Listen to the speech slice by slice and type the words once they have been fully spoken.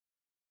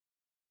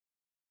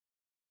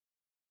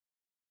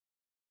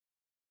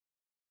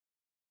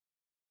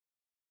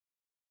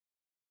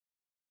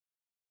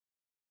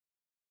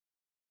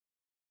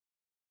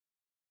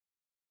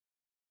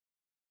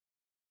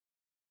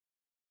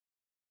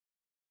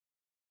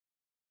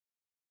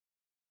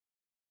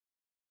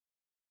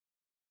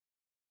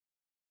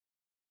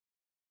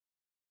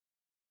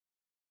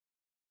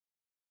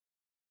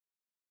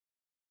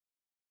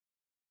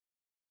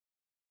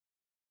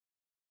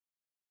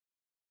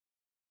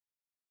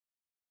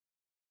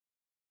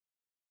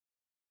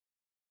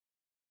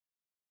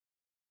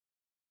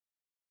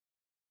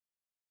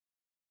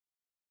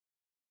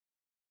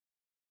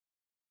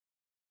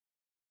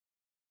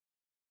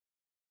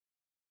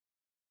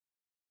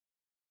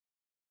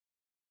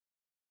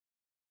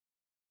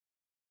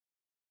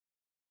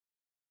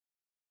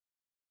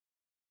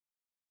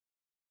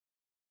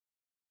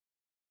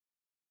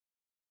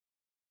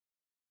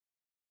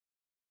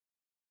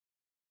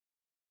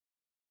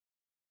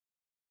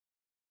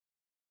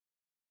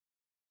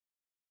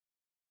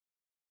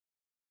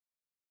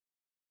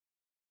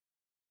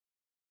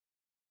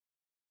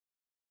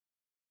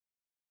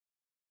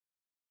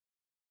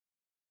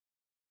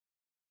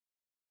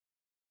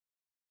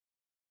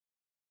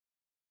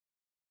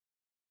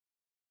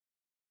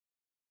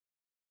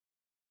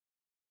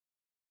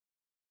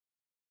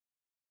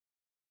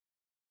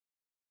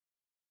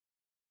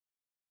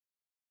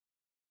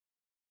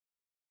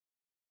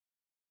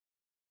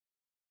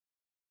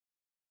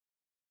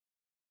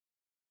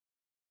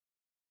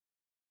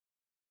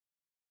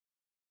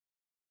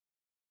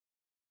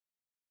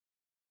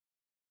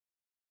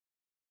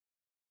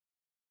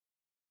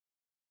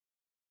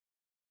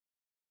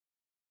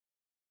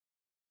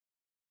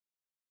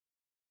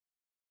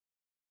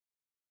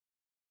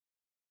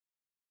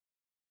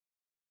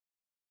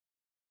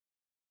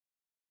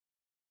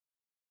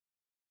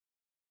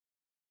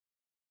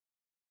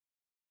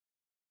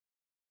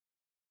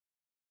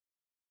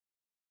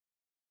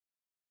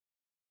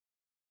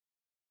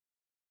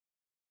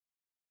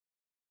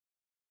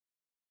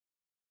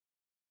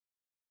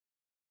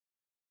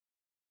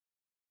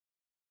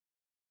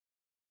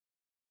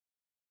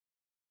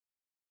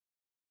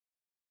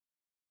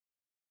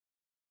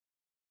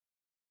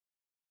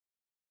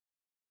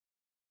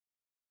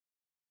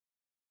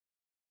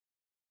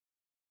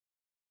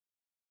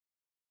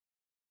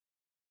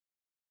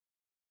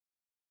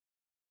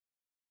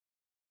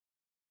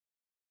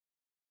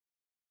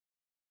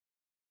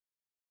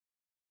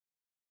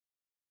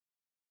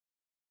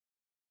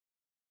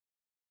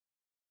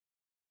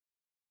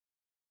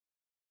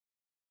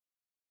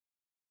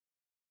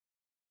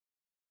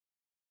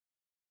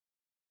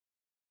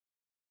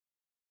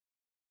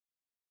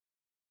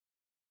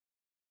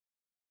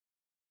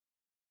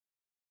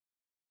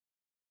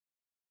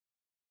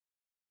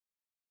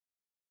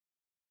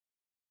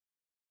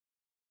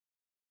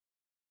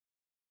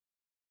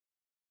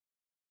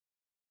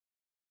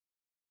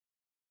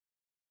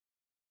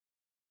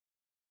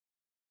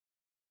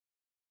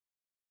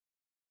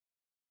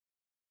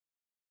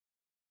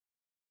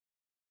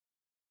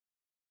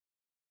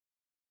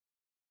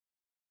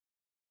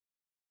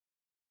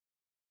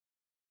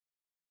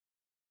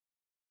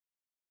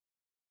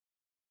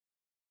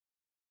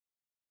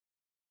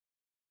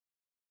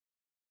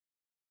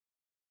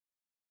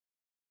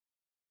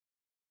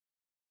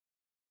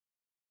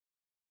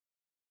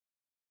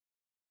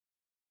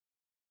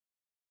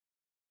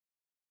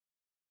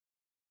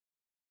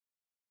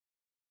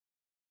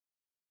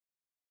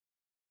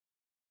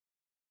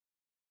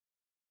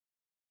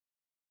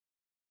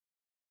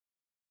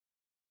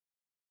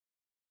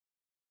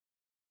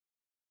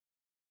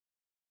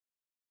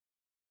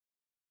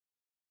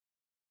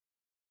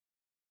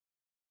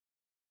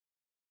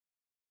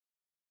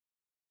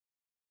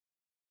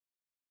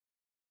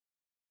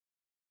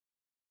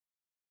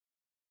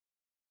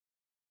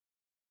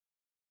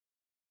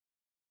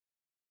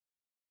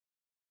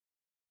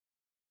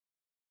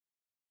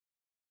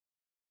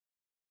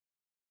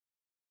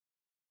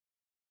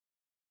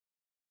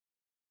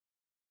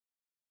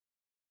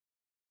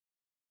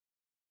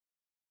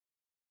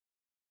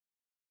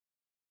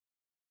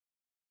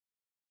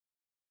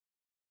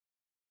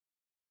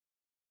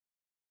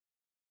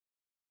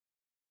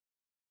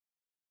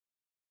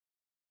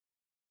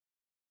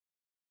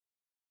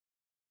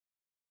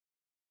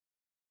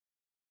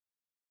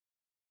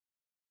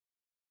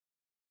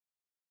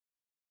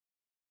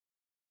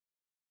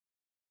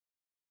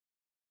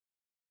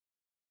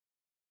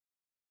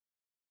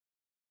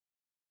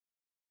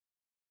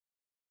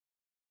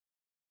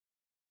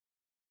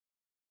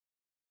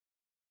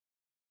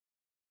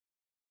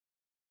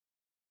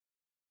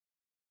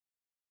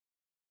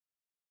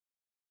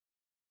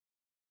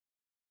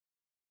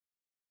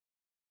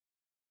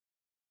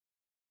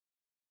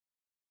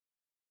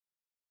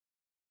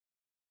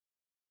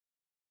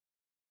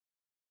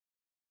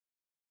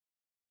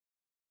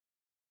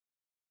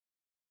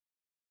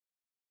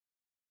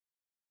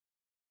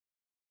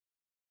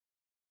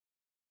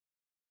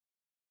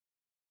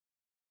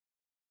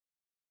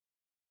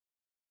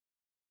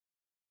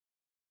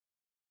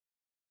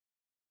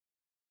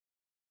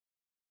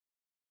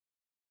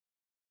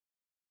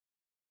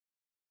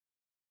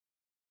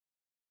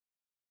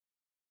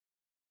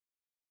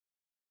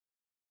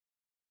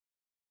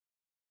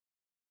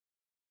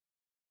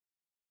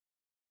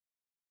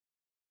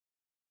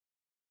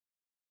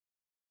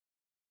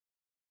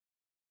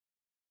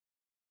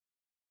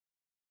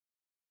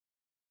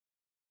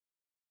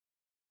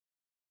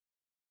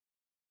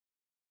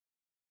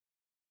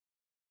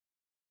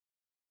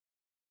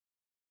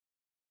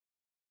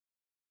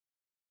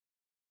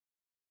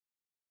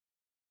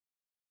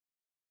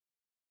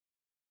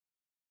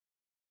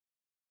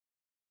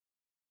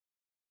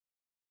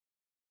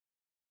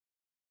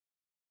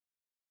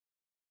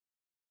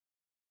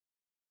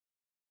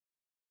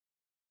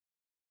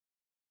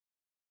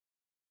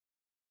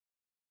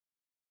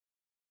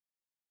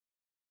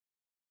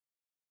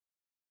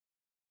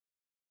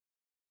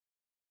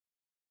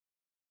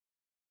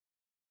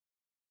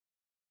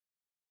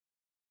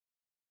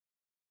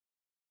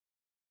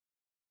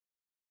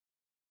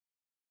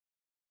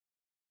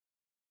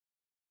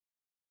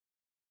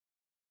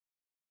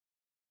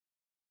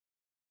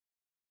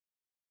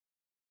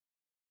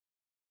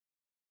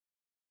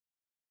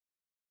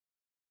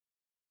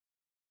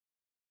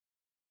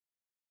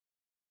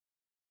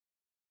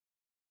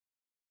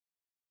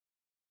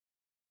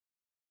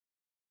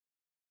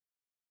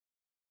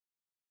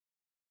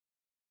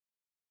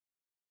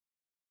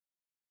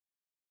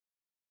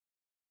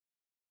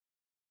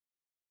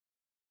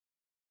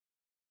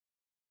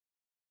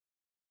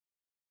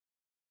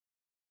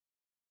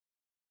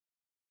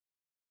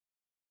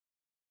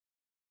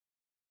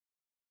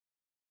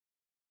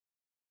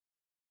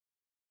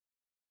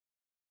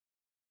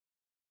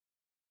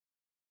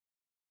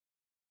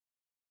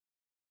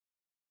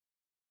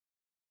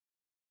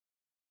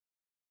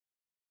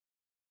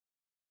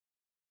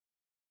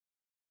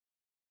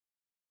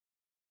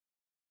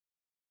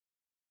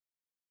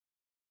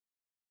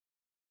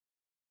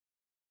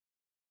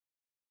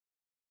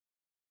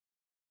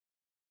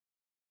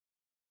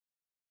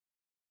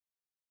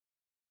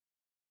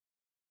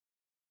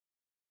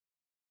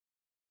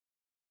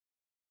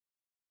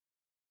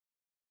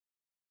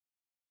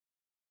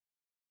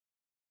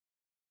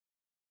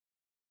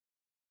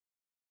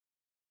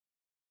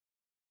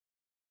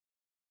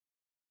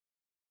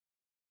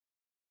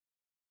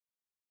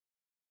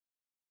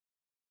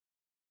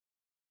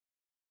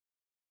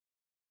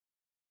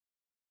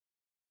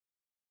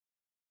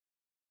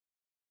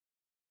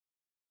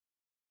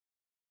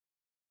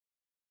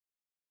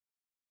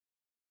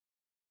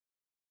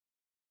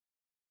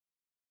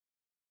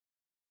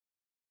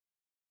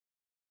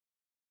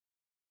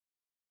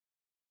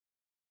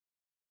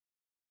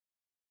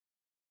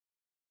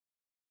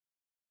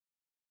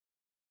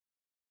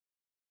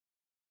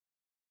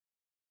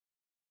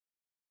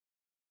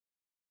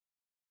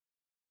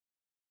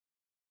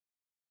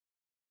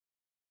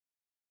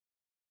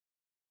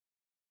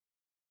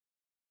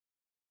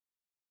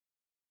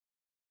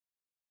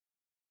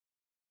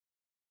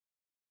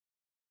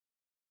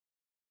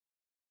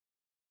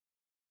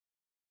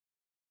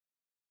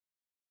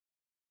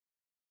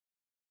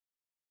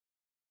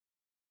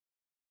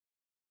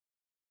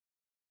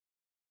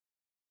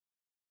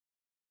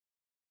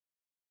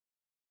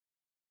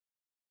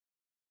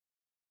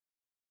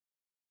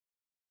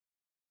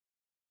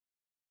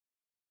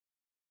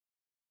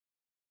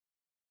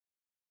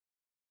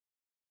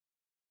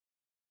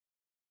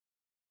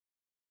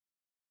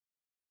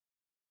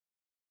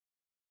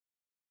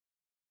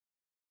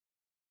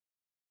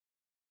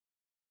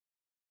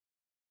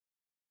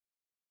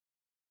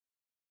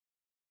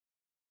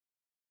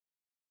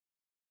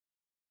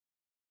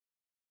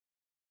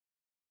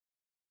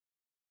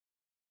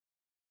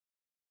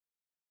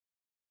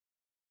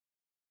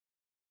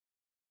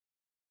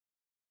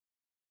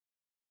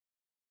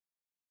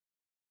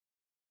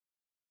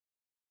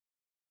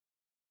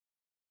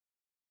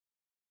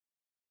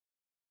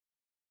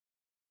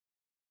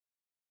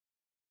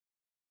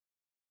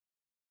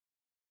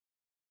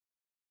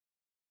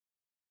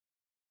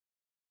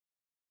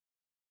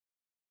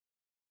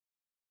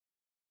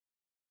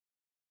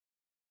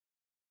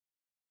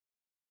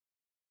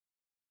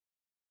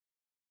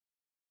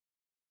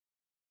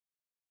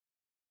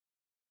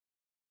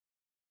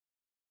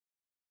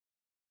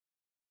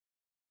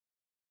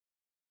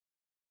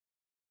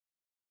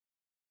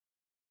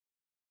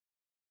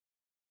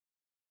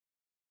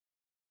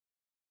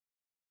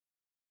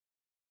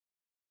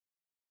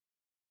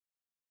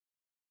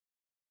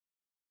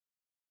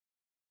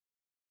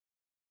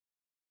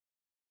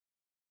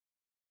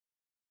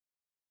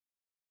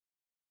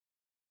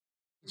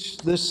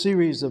This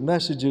series of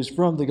messages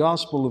from the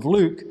Gospel of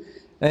Luke,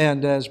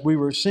 and as we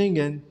were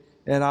singing,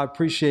 and I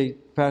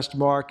appreciate Pastor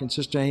Mark and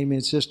Sister Amy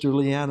and Sister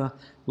Leanna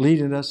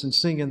leading us and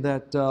singing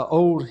that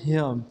old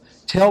hymn,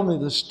 Tell Me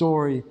the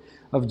Story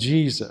of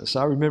Jesus.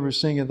 I remember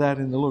singing that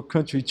in the little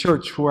country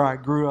church where I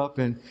grew up,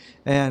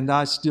 and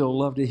I still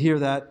love to hear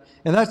that.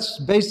 And that's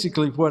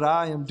basically what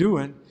I am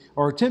doing,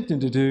 or attempting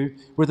to do,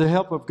 with the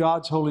help of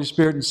God's Holy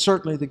Spirit and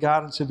certainly the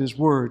guidance of His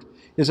Word,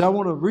 is I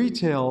want to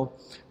retell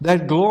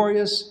that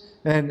glorious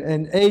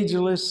and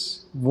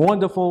ageless,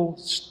 wonderful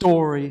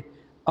story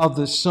of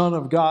the Son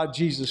of God,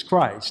 Jesus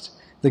Christ.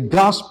 The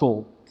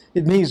gospel,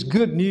 it means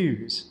good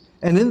news.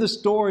 And in the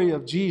story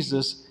of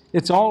Jesus,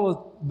 it's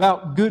all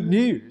about good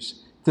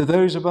news to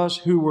those of us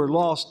who were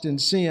lost in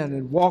sin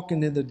and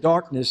walking in the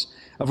darkness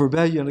of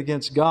rebellion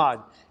against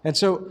God. And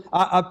so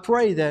I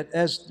pray that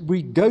as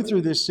we go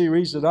through this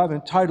series that I've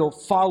entitled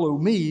Follow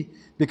Me,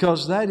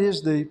 because that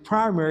is the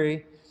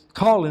primary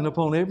calling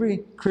upon every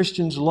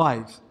Christian's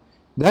life.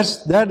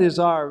 That is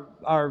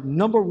our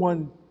number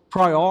one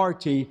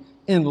priority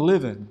in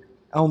living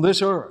on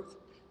this earth.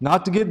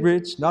 Not to get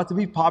rich, not to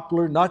be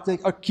popular, not to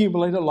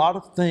accumulate a lot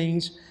of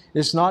things.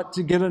 It's not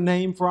to get a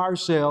name for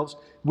ourselves.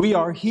 We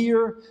are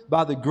here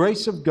by the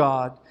grace of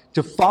God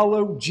to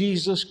follow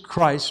Jesus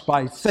Christ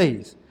by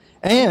faith.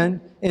 And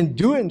in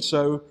doing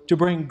so, to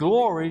bring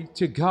glory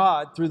to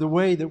God through the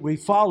way that we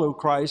follow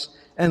Christ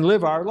and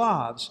live our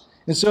lives.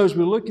 And so as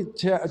we look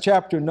at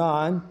chapter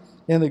 9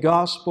 in the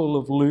Gospel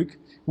of Luke,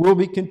 we'll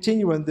be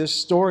continuing this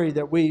story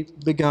that we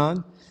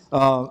begun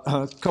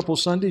a couple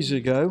Sundays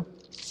ago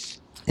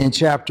in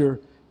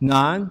chapter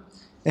 9.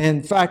 And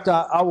in fact,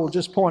 I will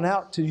just point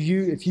out to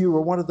you, if you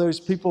were one of those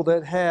people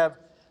that have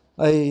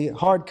a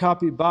hard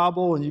copy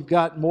Bible and you've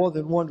got more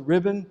than one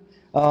ribbon,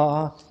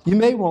 you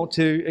may want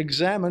to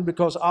examine,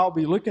 because I'll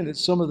be looking at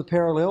some of the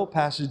parallel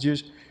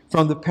passages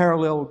from the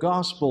parallel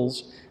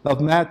Gospels of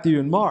Matthew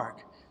and Mark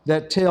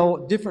that tell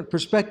different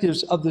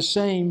perspectives of the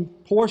same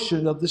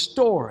portion of the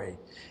story.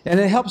 And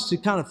it helps to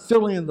kind of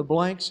fill in the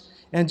blanks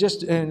and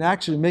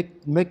actually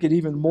make it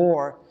even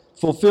more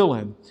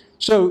fulfilling.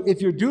 So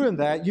if you're doing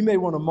that, you may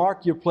want to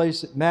mark your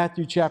place at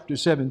Matthew chapter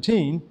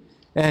 17,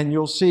 and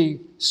you'll see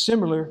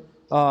similar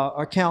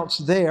accounts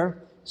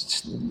there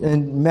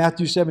in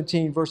Matthew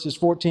 17 verses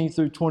 14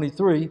 through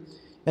 23,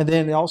 and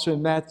then also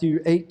in Matthew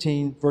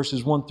 18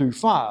 verses 1 through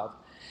 5.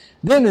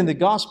 Then in the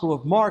Gospel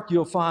of Mark,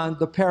 you'll find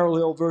the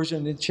parallel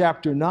version in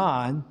chapter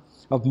 9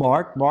 of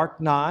Mark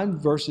 9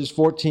 verses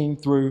 14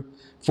 through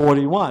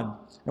 41.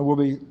 And we'll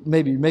be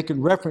maybe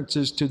making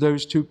references to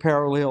those two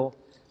parallel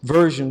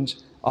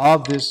versions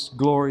of this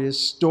glorious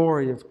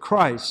story of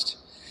Christ.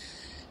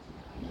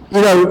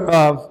 You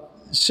know,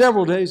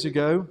 several days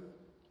ago,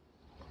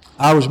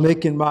 I was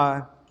making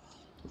my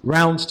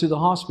rounds to the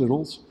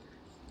hospitals,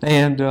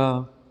 and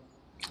on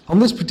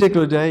this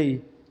particular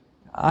day,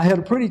 I had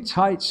a pretty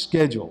tight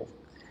schedule.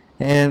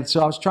 And so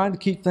I was trying to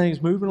keep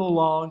things moving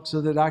along so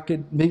that I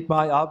could meet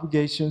my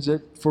obligations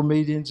for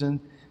meetings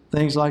and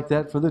things like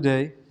that for the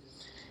day.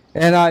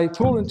 And I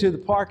pulled into the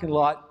parking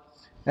lot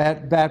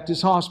at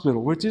Baptist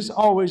Hospital, which is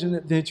always an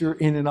adventure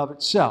in and of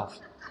itself.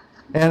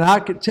 And I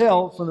could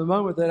tell from the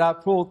moment that I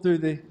pulled through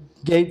the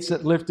gates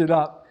that lifted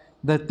up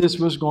that this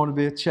was going to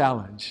be a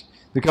challenge,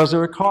 because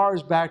there were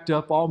cars backed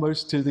up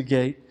almost to the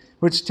gate,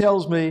 which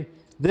tells me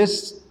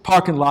this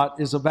parking lot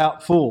is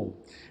about full.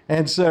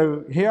 And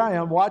so here I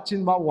am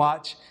watching my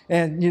watch,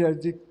 and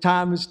the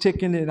time is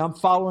ticking, and I'm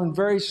following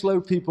very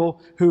slow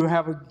people who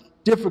have a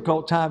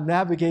difficult time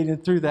navigating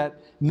through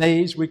that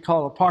maze we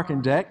call a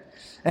parking deck.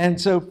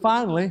 And so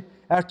finally,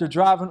 after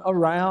driving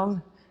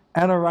around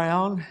and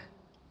around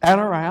and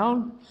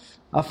around,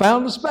 I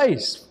found a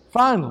space,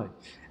 finally.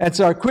 And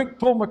so I quick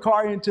pulled my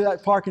car into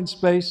that parking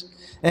space,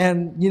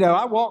 and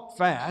I walk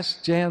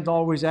fast. Jan's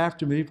always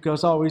after me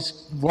because I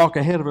always walk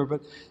ahead of her.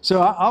 But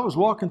so I was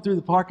walking through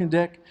the parking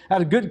deck at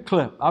a good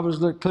clip. I was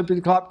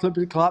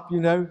clippity-clop,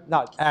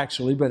 not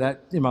actually,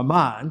 but in my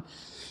mind.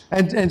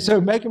 And so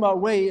making my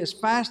way as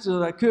fast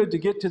as I could to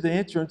get to the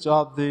entrance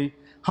of the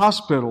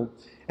hospital.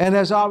 And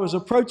as I was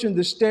approaching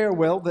the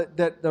stairwell,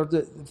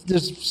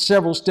 there's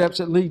several steps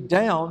that lead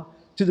down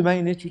to the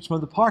main entrance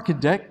from the parking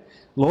deck.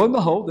 Lo and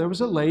behold, there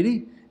was a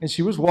lady, and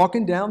she was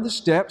walking down the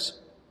steps,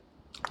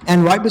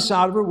 and right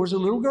beside of her was a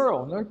little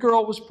girl. And the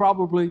girl was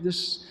probably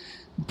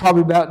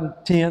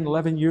about 10,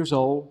 11 years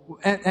old.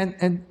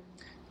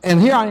 And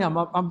here I am.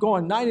 I'm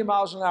going 90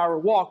 miles an hour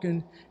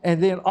walking,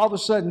 and then all of a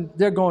sudden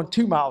they're going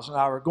 2 miles an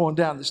hour going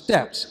down the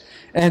steps.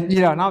 And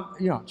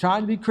I'm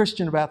trying to be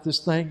Christian about this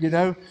thing.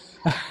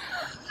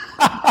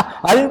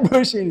 I didn't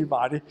push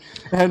anybody,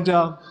 and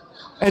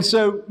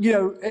so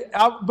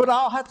but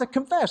I'll have to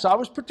confess I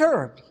was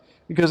perturbed,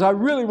 because I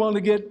really wanted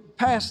to get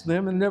past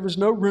them, and there was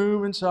no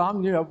room. And so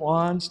I'm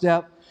one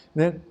step,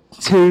 then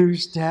two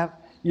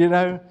step,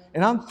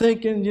 and I'm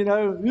thinking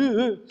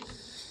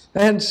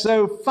And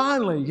so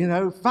finally,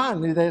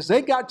 as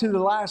they got to the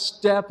last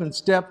step and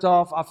stepped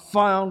off, I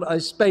found a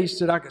space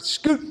that I could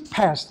scoot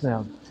past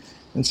them.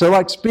 And so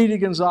like Speedy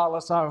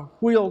Gonzales, I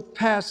wheeled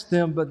past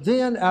them, but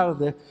then out of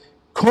the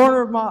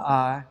corner of my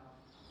eye,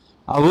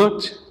 I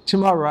looked to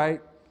my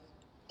right,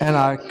 and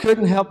I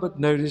couldn't help but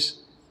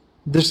notice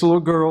this little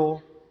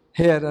girl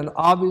had an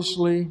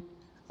obviously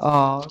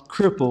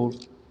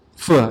crippled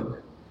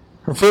foot.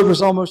 Her foot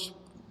was almost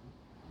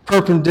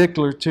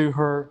perpendicular to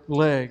her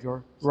leg,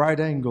 or right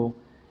angle.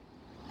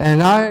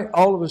 And I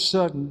all of a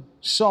sudden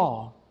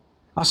saw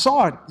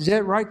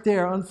it right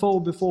there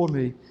unfold before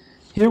me.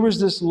 Here was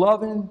this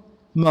loving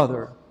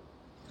mother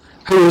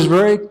who was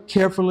very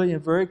carefully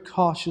and very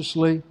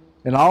cautiously,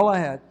 and all I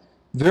had,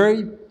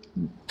 very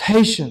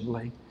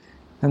patiently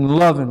and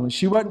lovingly.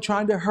 She wasn't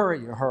trying to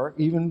hurry her,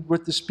 even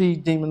with the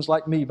speed demons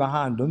like me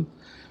behind them.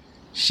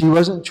 She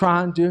wasn't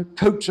trying to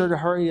coax her to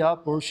hurry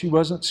up, or she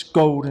wasn't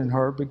scolding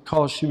her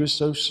because she was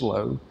so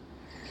slow.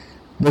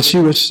 But she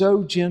was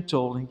so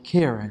gentle and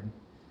caring.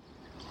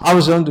 I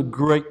was under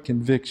great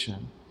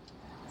conviction.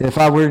 If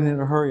I weren't in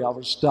a hurry, I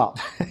would stop.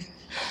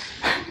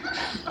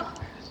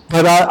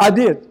 But I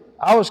did.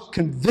 I was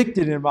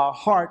convicted in my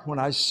heart when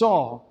I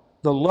saw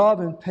the love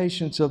and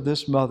patience of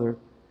this mother.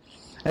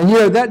 And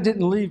that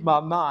didn't leave my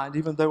mind,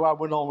 even though I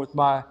went on with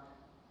my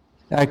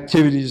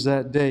activities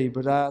that day.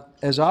 But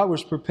as I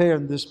was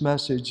preparing this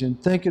message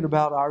and thinking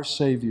about our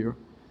Savior,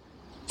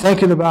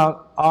 thinking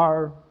about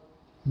our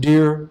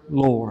dear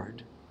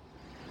Lord,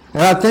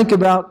 and I think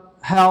about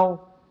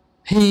how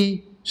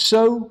He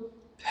so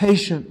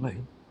patiently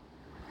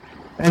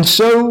and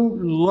so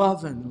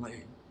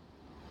lovingly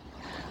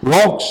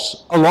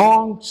walks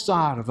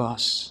alongside of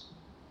us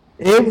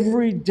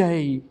every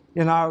day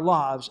in our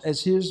lives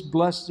as His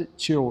blessed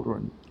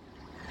children.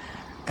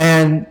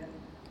 And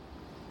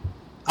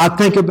I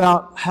think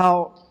about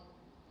how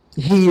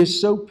He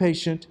is so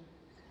patient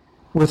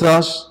with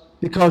us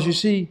because, you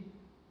see,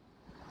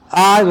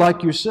 I,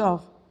 like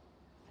yourself,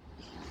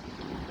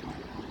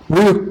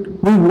 we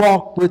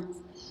walk with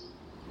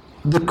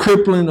the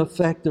crippling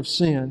effect of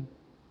sin,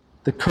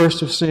 the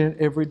curse of sin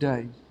every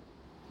day.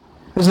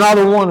 There's not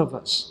a one of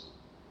us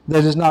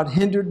that is not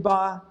hindered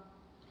by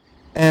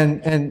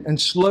and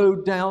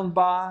slowed down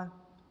by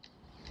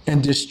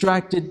and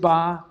distracted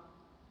by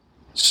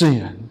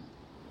sin.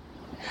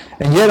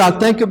 And yet I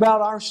think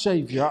about our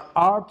Savior,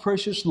 our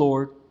precious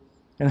Lord,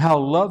 and how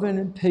loving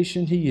and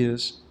patient He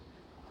is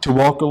to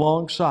walk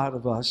alongside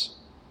of us,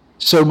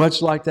 so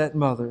much like that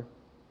mother.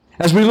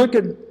 As we look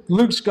at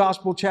Luke's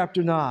Gospel,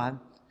 chapter 9,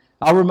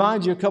 I'll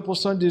remind you, a couple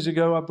Sundays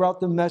ago, I brought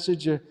the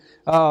message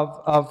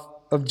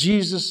of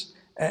Jesus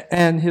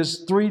and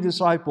His 3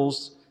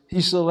 disciples.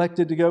 He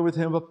selected to go with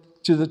Him up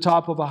to the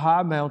top of a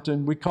high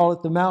mountain. We call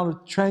it the Mount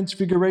of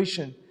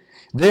Transfiguration.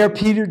 There,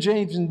 Peter,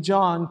 James, and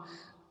John,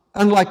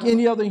 unlike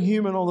any other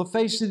human on the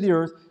face of the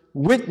earth,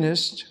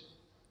 witnessed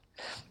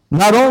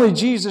not only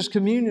Jesus'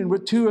 communion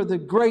with 2 of the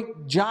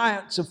great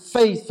giants of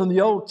faith from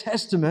the Old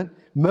Testament,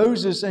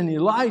 Moses and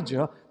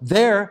Elijah,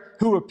 there,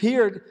 who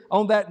appeared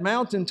on that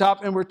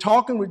mountaintop and were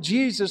talking with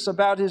Jesus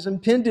about His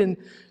impending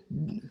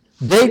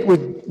date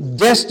with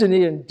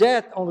destiny and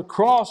death on the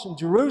cross in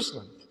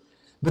Jerusalem.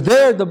 But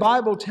there, the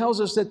Bible tells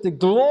us that the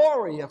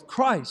glory of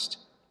Christ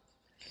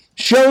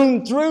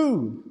shone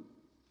through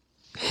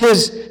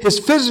His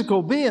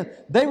physical being.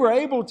 They were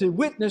able to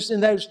witness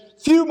in those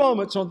few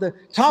moments on the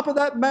top of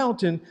that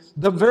mountain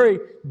the very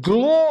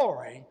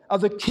glory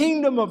of the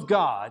kingdom of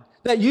God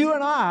that you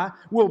and I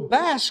will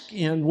bask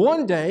in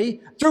one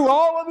day through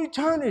all of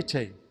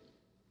eternity.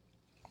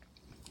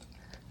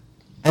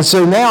 And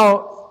so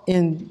now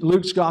in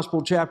Luke's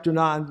Gospel, chapter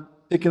 9,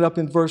 picking up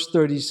in verse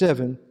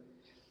 37,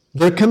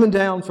 they're coming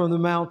down from the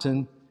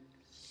mountain,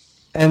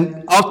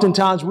 and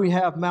oftentimes we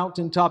have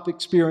mountaintop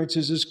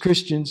experiences as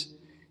Christians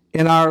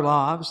in our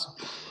lives,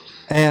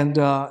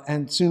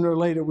 and sooner or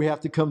later we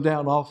have to come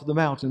down off of the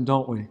mountain,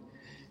 don't we?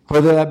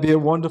 Whether that be a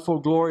wonderful,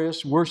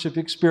 glorious worship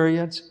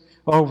experience,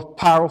 or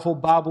powerful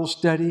Bible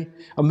study,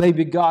 or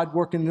maybe God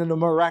working in a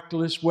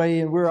miraculous way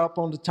and we're up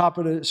on the top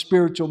of the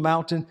spiritual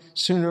mountain,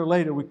 sooner or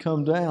later we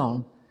come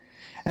down.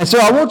 And so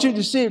I want you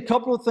to see a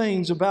couple of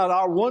things about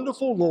our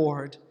wonderful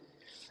Lord.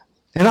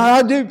 And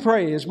I do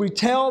pray as we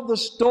tell the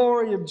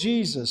story of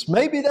Jesus,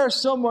 maybe there's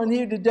someone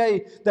here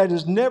today that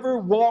has never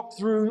walked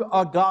through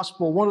a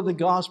gospel, one of the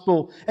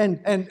gospel, and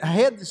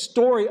had the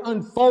story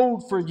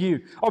unfold for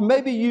you. Or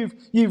maybe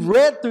you've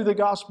read through the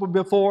gospel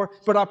before,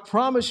 but I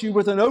promise you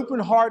with an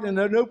open heart and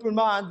an open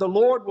mind, the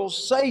Lord will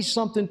say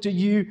something to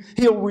you.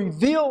 He'll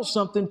reveal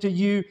something to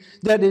you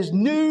that is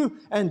new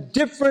and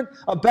different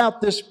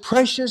about this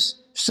precious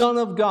Son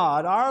of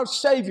God, our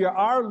Savior,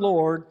 our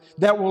Lord,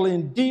 that will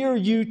endear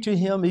you to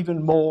Him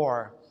even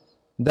more.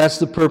 That's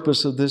the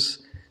purpose of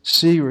this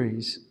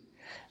series.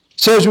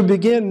 So as we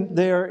begin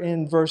there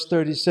in verse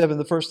 37,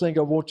 the first thing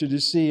I want you to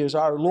see is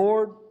our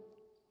Lord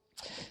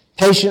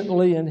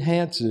patiently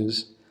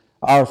enhances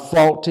our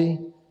faulty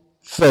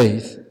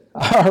faith.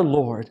 Our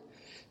Lord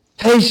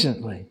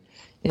patiently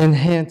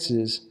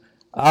enhances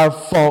our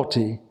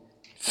faulty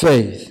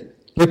faith.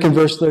 Look in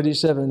verse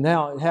 37.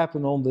 Now it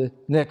happened on the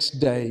next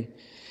day,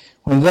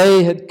 when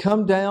they had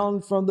come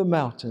down from the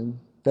mountain,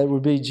 that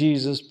would be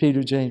Jesus,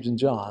 Peter, James, and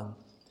John,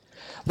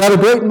 that a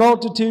great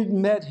multitude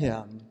met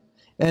Him,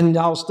 And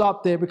I'll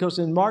stop there because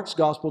in Mark's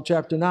Gospel,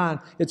 chapter 9,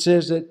 it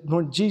says that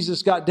when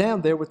Jesus got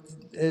down there with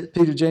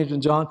Peter, James,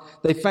 and John,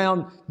 they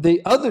found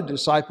the other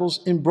disciples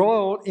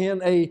embroiled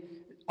in an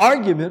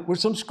argument with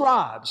some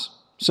scribes.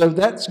 So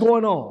that's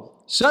going on.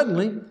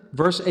 Suddenly,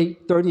 verse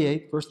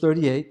 38,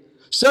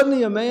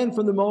 suddenly a man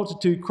from the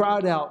multitude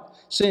cried out,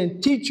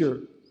 saying,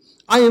 "Teacher,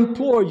 I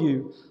implore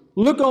you,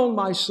 look on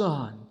my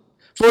son,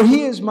 for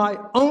he is my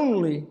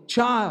only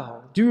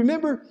child." Do you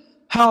remember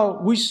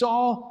how we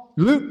saw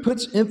Luke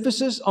puts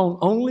emphasis on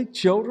only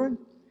children?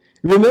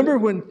 Remember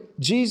when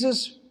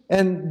Jesus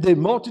and the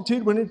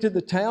multitude went into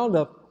the town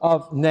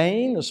of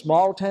Nain, a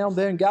small town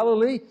there in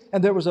Galilee,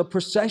 and there was a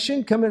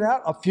procession coming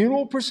out, a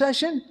funeral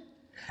procession,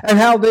 and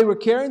how they were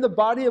carrying the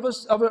body of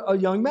a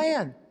young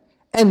man.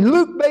 And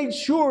Luke made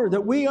sure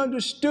that we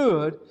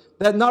understood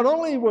that not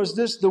only was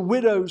this the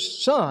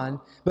widow's son,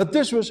 but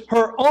this was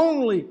her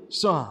only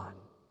son.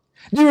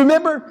 Do you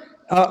remember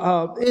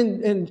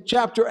in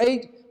chapter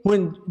 8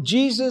 when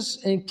Jesus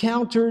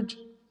encountered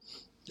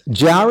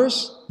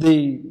Jairus,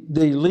 the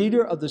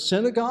leader of the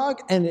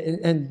synagogue,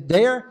 and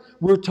there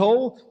we're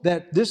told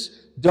that this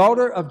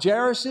daughter of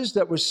Jairus's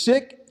that was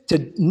sick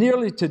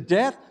nearly to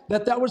death,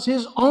 that was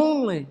his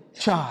only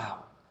child.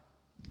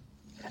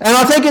 And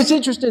I think it's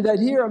interesting that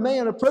here a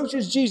man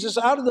approaches Jesus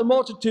out of the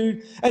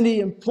multitude and he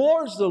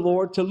implores the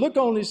Lord to look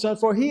on his son,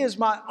 for he is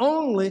my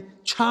only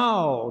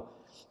child.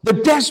 The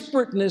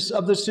desperateness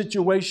of the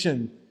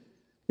situation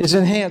is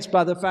enhanced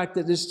by the fact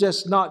that it's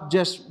just not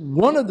just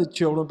one of the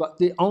children, but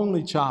the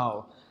only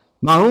child,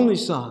 my only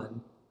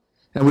son.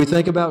 And we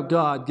think about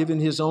God giving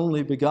his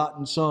only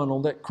begotten son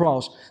on that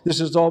cross.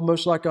 This is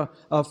almost like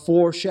a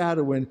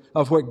foreshadowing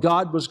of what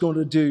God was going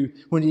to do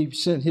when he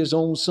sent his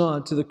own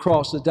son to the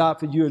cross to die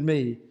for you and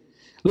me.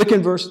 Look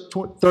in verse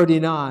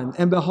 39.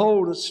 And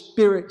behold, a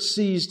spirit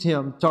seized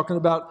him, talking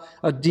about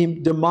a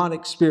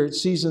demonic spirit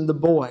seizing the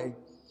boy.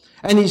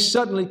 And he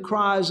suddenly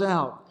cries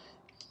out.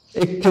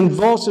 It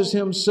convulses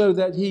him so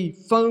that he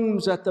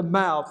foams at the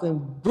mouth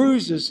and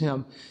bruises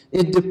him.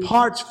 It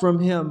departs from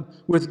him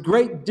with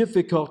great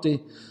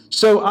difficulty.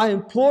 So I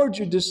implored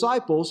your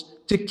disciples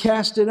to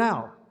cast it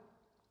out,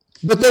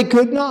 but they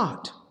could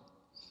not.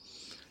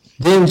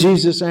 Then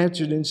Jesus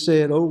answered and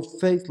said, "O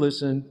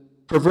faithless and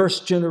perverse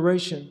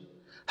generation,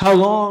 how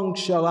long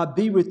shall I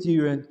be with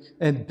you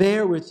and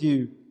bear with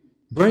you?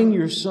 Bring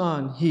your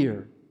son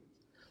here."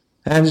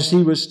 And as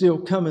he was still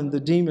coming,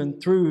 the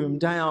demon threw him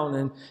down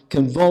and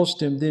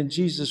convulsed him. Then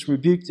Jesus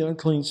rebuked the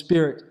unclean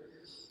spirit,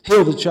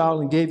 healed the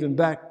child, and gave him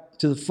back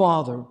to the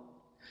father.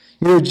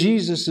 You know,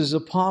 Jesus'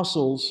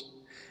 apostles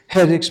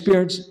had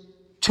experienced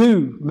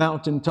two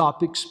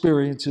mountaintop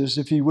experiences,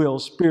 if you will,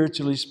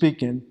 spiritually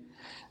speaking.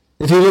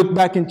 If you look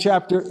back in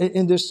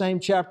this same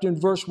chapter in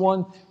verse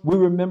 1, we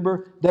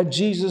remember that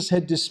Jesus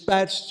had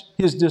dispatched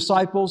his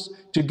disciples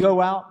to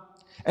go out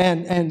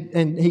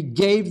and he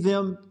gave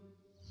them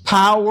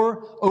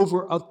power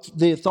over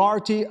the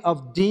authority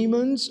of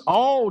demons,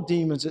 all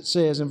demons, it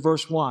says in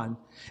verse 1.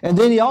 And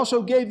then he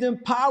also gave them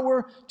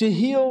power to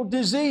heal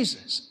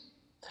diseases.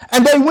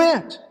 And they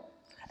went.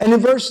 And in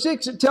verse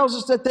 6, it tells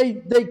us that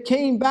they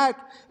came back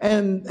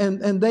and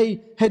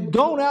they had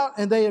gone out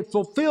and they had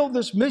fulfilled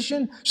this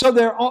mission. So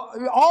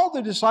all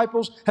the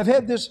disciples have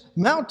had this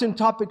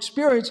mountaintop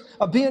experience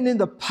of being in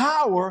the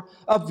power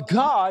of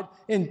God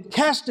in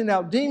casting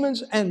out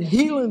demons and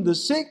healing the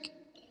sick.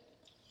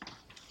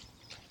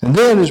 And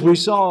then, as we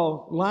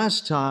saw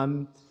last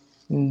time,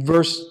 in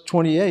verse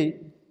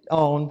 28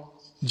 on,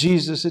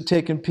 Jesus had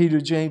taken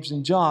Peter, James,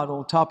 and John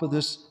on top of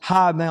this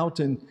high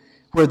mountain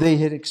where they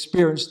had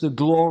experienced the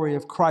glory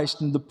of Christ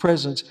in the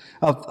presence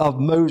of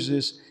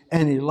Moses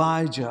and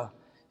Elijah.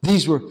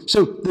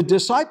 So the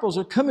disciples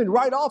are coming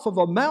right off of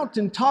a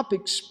mountaintop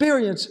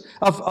experience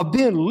of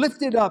being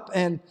lifted up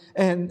and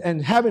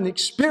having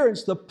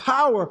experienced the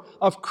power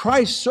of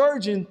Christ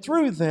surging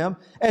through them.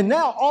 And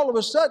now all of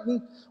a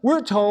sudden,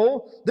 we're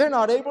told they're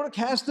not able to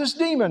cast this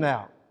demon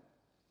out.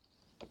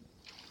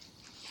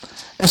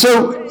 And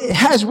so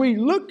as we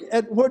look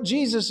at what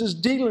Jesus is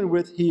dealing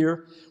with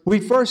here, we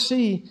first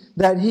see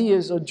that he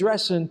is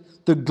addressing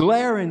the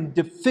glaring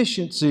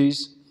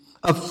deficiencies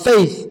of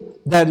faith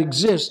that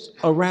exist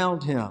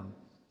around him.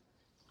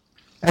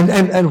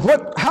 And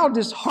how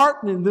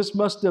disheartening this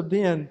must have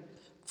been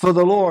for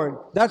the Lord.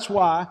 That's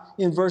why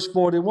in verse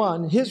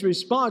 41, his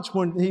response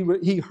when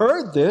he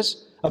heard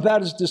this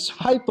about his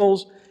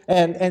disciples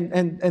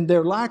and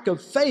their lack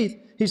of faith,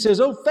 he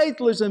says, "Oh,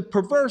 faithless and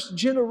perverse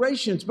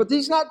generations." But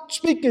he's not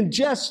speaking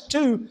just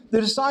to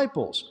the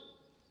disciples.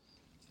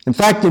 In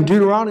fact, in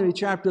Deuteronomy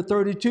chapter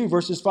 32,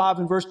 verses 5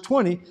 and verse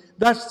 20,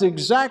 that's the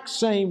exact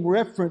same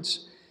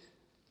reference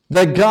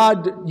that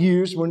God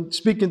used when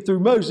speaking through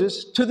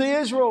Moses to the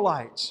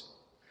Israelites.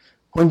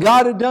 When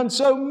God had done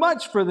so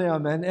much for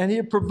them and he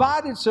had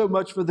provided so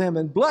much for them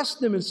and blessed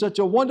them in such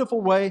a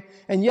wonderful way,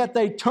 and yet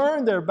they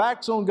turned their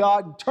backs on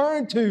God and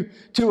turned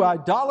to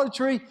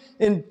idolatry.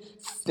 In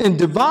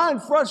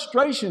divine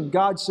frustration,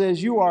 God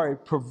says, "You are a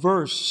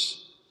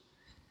perverse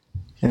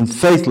and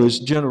faithless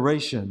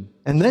generation.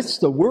 And that's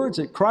the words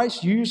that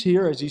Christ used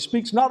here as he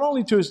speaks not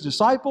only to his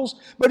disciples,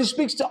 but he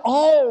speaks to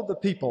all the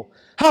people.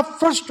 How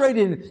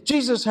frustrating.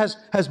 Jesus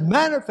has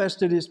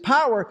manifested his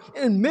power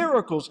in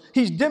miracles.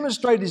 He's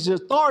demonstrated his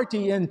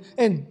authority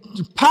and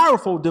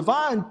powerful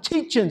divine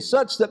teaching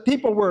such that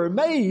people were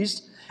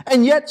amazed,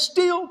 and yet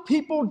still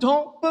people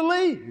don't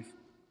believe,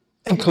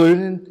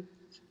 including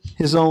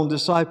his own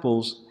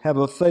disciples have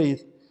a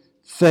faith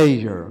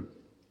failure.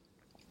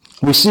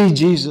 We see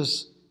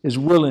Jesus is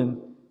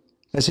willing,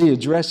 as he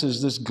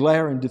addresses this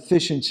glaring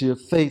deficiency of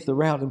faith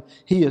around him,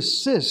 he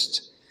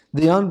assists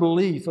the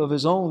unbelief of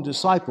his own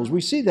disciples. We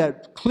see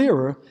that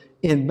clearer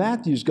in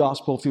Matthew's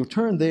gospel. If you'll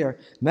turn there,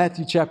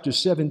 Matthew chapter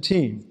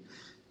 17.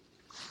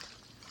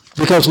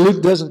 Because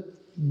Luke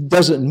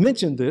doesn't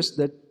mention this,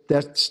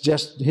 that's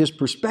just his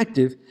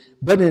perspective.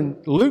 But in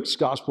Luke's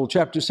gospel,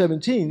 chapter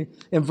 17,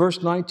 in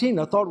verse 19,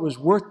 I thought it was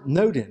worth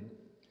noting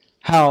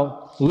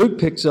how Luke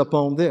picks up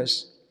on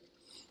this.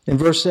 In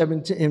verse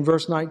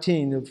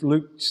 19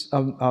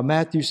 of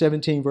Matthew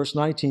 17, verse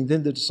 19,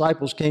 then the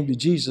disciples came to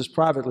Jesus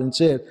privately and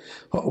said,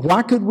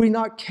 why could we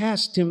not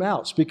cast him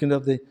out? Speaking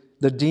of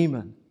the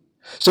demon.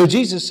 So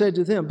Jesus said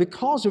to them,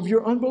 because of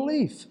your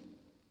unbelief.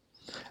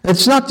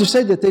 It's not to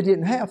say that they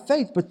didn't have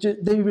faith, but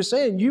they were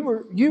saying you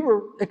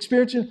were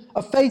experiencing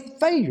a faith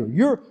failure.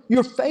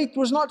 Your faith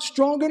was not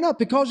strong enough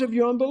because of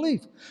your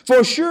unbelief. For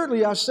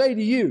assuredly I say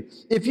to you,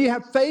 if you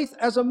have faith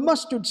as a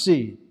mustard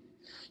seed,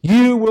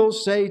 you will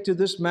say to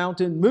this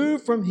mountain,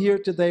 move from here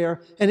to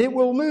there, and it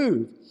will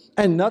move,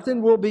 and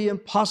nothing will be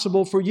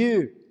impossible for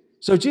you.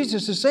 So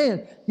Jesus is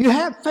saying, you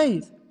have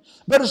faith,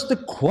 but it's the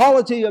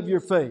quality of your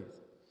faith.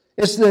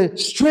 It's the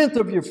strength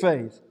of your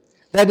faith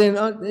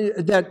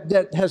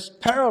that has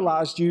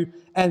paralyzed you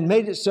and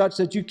made it such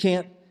that you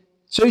can't.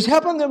 So he's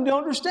helping them to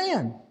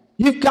understand.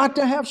 You've got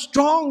to have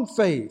strong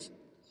faith.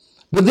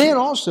 But then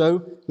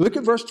also, look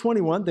at verse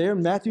 21 there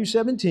in Matthew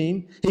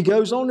 17. He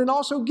goes on and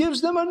also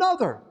gives them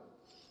another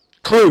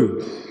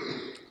clue.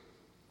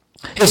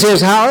 He says,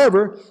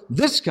 however,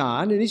 this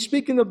kind, and he's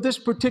speaking of this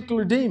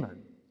particular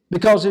demon,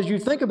 because as you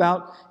think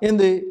about in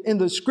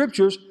the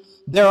scriptures,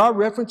 there are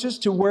references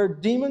to where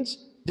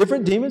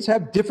different demons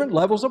have different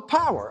levels of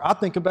power. I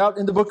think about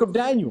in the book of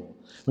Daniel,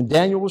 when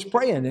Daniel was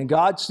praying and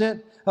God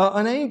sent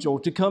an angel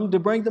to come to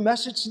bring the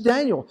message to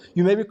Daniel.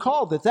 You may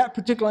recall that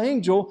particular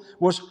angel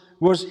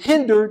was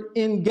hindered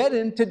in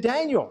getting to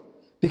Daniel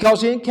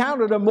because he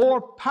encountered a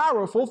more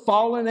powerful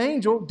fallen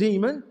angel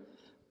demon,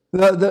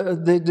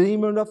 the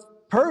demon of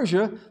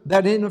Persia,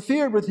 that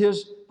interfered with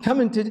his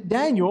coming to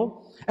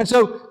Daniel. And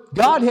so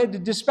God had to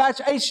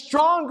dispatch a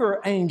stronger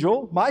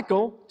angel,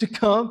 Michael, to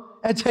come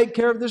and take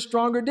care of this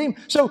stronger demon.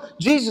 So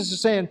Jesus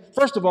is saying,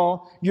 first of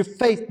all, your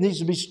faith needs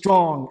to be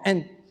strong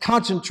and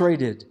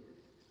concentrated.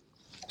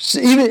 So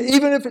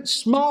even if it's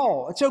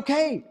small, it's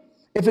okay.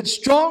 If it's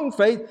strong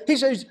faith, he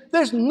says,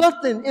 there's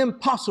nothing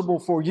impossible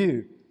for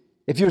you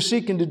if you're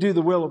seeking to do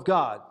the will of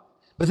God.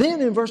 But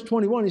then in verse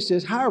 21, he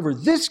says, however,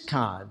 this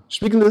kind,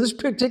 speaking of this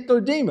particular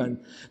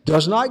demon,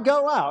 does not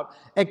go out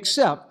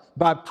except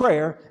by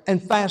prayer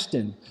and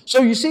fasting.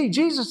 So you see,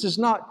 Jesus is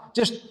not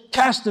just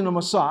casting them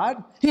aside.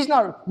 He's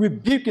not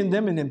rebuking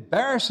them and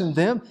embarrassing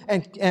them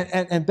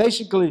and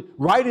basically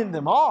writing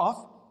them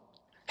off.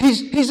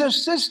 He's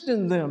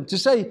assisting them to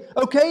say,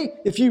 okay,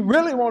 if you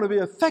really want to be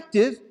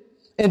effective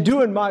in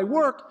doing my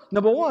work,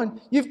 number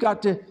one, you've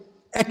got to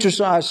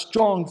exercise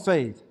strong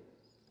faith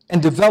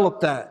and develop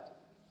that.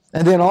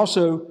 And then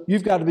also,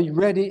 you've got to be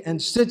ready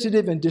and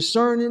sensitive and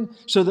discerning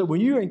so that when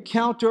you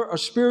encounter a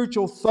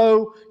spiritual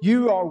foe,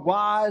 you are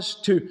wise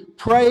to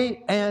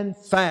pray and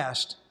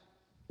fast.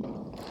 You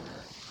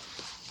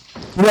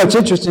know, it's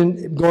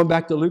interesting, going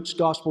back to Luke's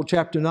Gospel,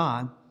 chapter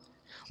 9,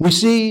 we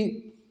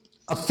see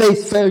a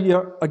faith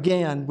failure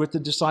again with the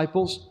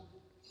disciples.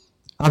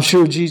 I'm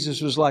sure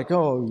Jesus was like,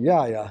 oh,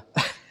 yeah.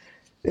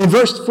 In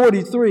verse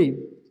 43,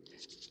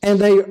 and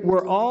they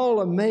were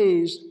all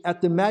amazed at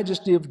the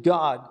majesty of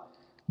God.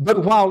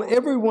 But while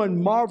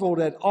everyone marveled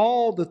at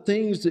all the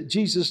things that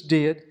Jesus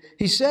did,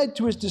 he said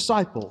to his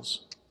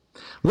disciples,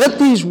 let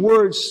these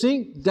words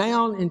sink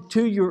down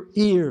into your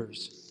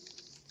ears.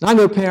 I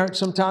know parents,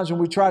 sometimes when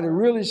we try to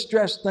really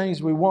stress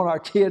things we want our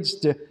kids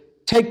to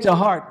take to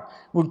heart,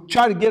 we'll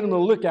try to get them to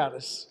look at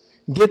us.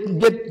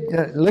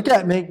 Look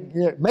at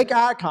me, make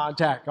eye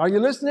contact. Are you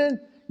listening?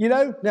 You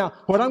know, now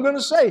what I'm going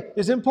to say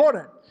is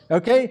important.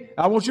 Okay,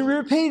 I want you to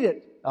repeat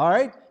it. All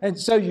right, and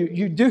so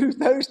you do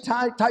those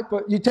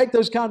you take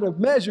those kind of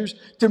measures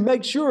to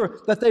make sure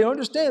that they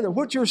understand that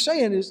what you're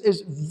saying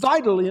is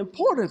vitally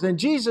important. And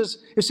Jesus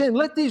is saying,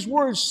 let these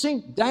words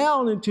sink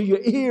down into your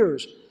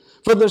ears.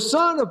 For the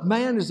Son of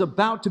Man is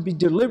about to be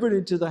delivered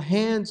into the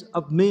hands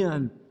of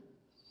men.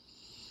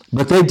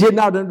 But they did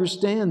not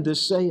understand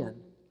this saying,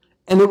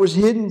 and it was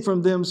hidden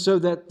from them so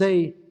that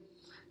they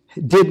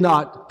did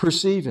not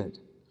perceive it.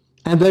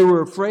 And they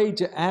were afraid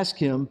to ask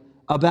him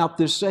about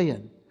this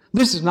saying.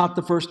 This is not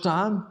the first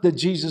time that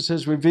Jesus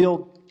has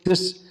revealed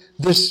this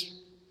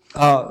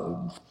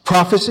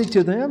prophecy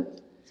to them.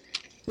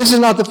 This is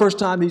not the first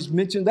time he's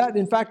mentioned that.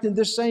 In fact, in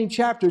this same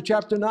chapter,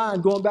 chapter 9,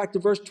 going back to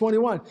verse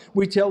 21,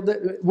 we're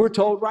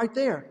told right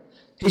there.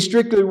 He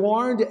strictly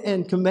warned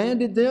and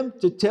commanded them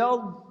to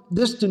tell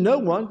this to no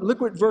one.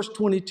 Look at verse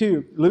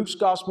 22, Luke's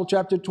Gospel,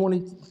 chapter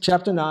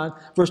 9,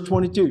 verse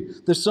 22.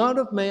 The Son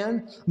of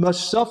Man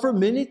must suffer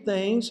many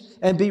things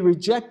and be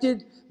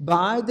rejected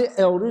by the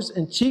elders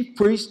and chief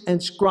priests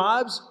and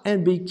scribes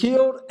and be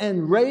killed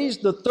and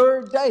raised the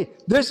third day.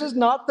 This is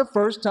not the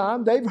first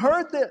time they've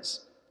heard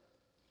this.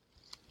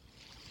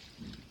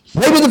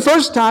 Maybe the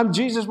first time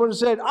Jesus would have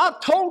said, I've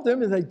told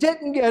them and they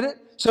didn't get it,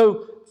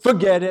 so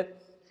forget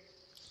it.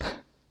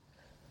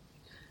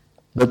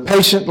 But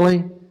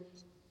patiently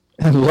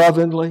and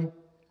lovingly,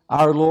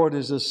 our Lord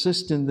is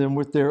assisting them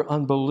with their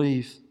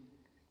unbelief.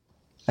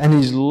 And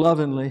He's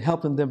lovingly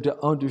helping them to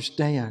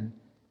understand.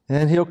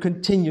 And He'll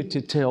continue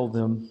to tell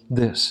them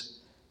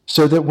this,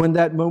 so that when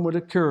that moment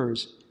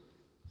occurs,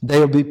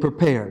 they'll be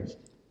prepared.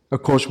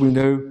 Of course, we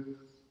know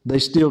they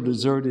still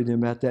deserted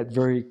Him at that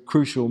very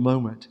crucial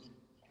moment.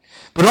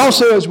 But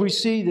also, as we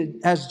see that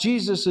as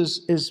Jesus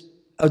is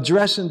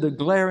addressing the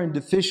glaring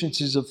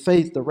deficiencies of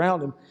faith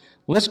around Him,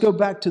 let's go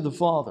back to the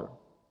Father.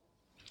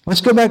 Let's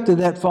go back to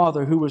that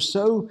Father who was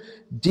so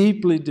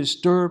deeply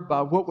disturbed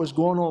by what was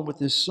going on with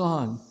His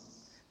Son.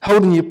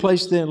 Holding your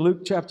place there in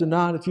Luke chapter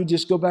 9, if you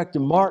just go back to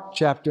Mark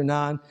chapter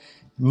 9,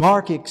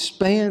 Mark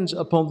expands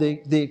upon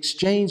the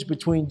exchange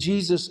between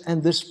Jesus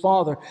and this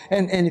Father.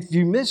 And if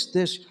you miss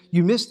this,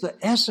 you miss the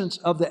essence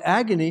of the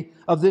agony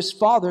of this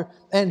Father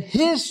and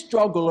His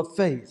struggle of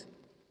faith.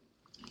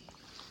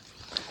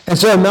 And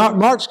so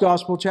Mark's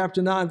Gospel,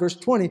 chapter 9, verse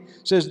 20,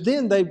 says,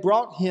 Then they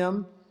brought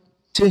him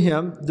to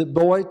him, the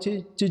boy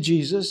to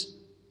Jesus.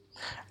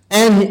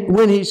 And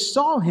when he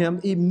saw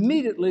him,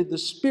 immediately the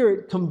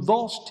Spirit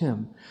convulsed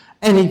him.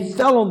 And he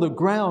fell on the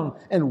ground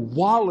and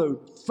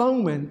wallowed,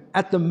 foaming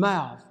at the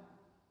mouth.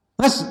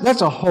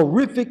 That's a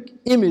horrific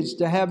image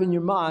to have in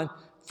your mind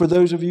for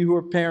those of you who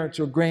are parents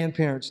or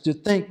grandparents, to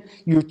think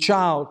your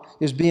child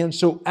is being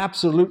so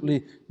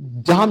absolutely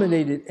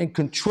dominated and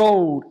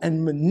controlled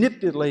and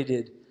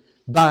manipulated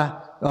by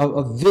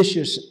a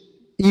vicious,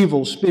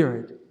 evil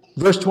spirit.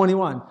 Verse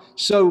 21,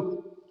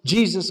 so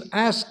Jesus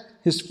asked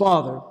his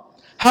father,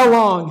 how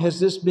long has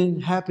this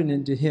been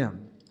happening to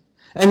him?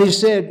 And he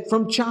said,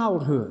 from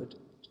childhood.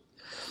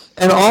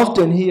 And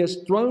often he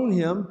has thrown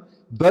him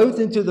both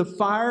into the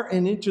fire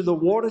and into the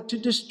water to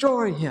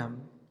destroy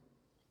him.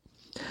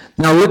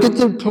 Now look at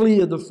the plea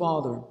of the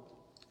father.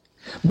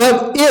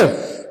 But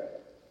if,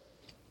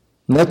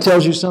 and that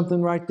tells you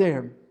something right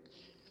there.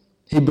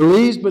 He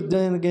believes, but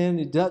then again,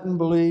 he doesn't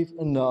believe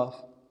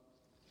enough.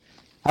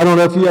 I don't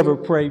know if you ever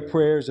pray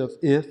prayers of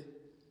if.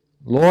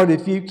 Lord,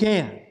 if you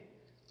can.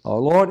 Or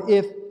Lord,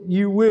 if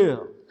you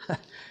will.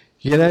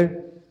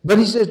 But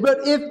he says, but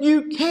if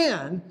you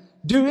can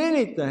do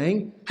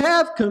anything,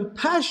 have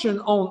compassion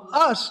on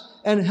us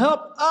and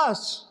help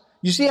us.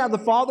 You see how the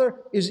Father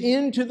is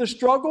into the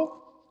struggle?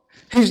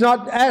 He's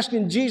not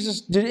asking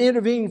Jesus to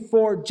intervene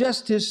for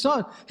just his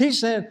son. He's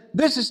saying,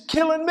 this is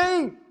killing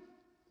me.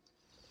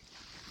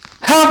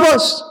 Help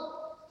us.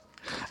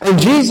 And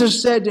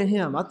Jesus said to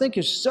him, I think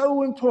it's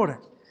so important.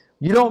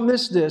 You don't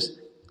miss this,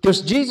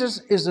 because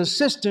Jesus is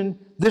assisting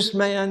this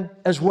man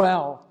as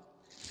well,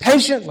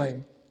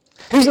 patiently.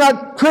 He's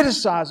not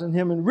criticizing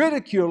him and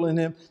ridiculing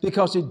him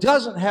because he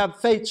doesn't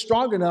have faith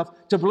strong enough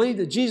to believe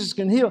that Jesus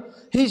can heal.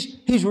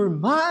 He's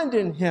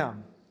reminding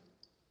him.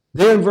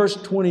 There in verse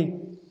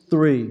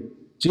 23,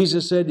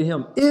 Jesus said to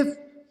him, if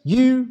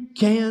you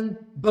can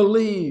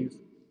believe,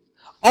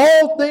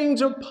 all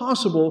things are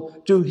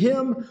possible to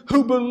him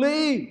who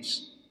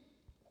believes.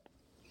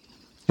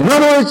 In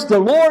other words, the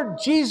Lord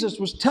Jesus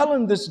was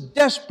telling this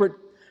desperate,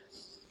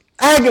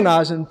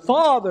 agonizing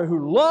father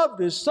who loved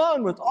his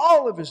son with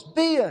all of his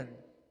being.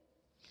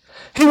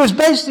 He was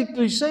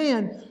basically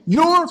saying,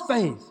 your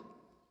faith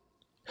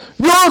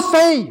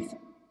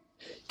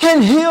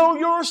can heal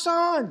your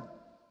son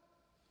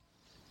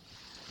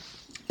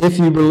if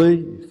you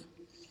believe.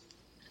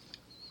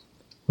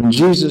 When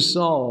Jesus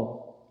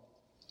saw,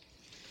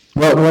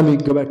 well, let me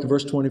go back to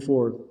verse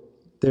 24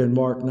 there in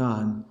Mark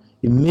 9.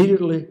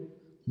 Immediately,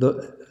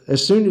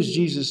 as soon as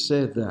Jesus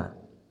said that,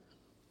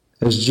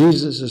 as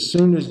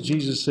soon as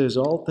Jesus says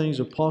all things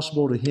are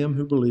possible to him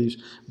who believes,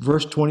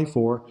 verse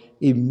 24,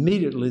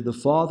 immediately the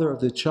father of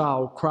the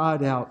child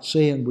cried out,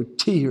 saying with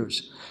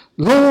tears,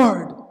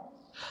 Lord,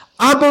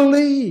 I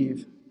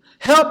believe.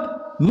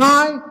 Help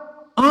my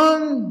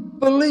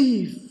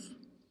unbelief.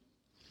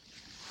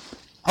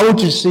 I want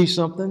you to see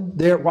something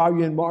there while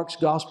you're in Mark's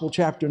Gospel,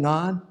 chapter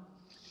 9.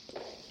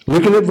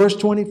 Looking at verse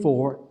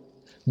 24,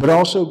 but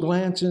also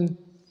glancing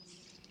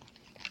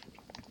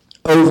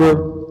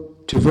over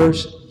to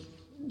verse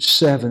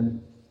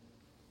 7.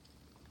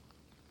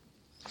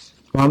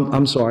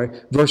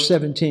 Verse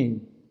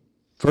 17.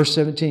 Verse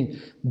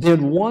 17.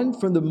 Then one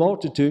from the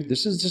multitude,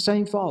 this is the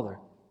same father,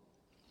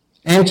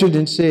 answered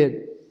and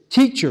said,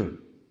 Teacher,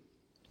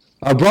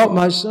 I brought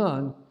my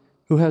son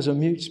who has a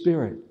mute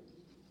spirit.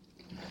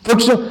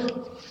 Folks,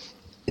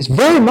 it's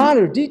very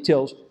minor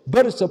details,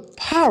 but it's a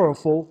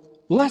powerful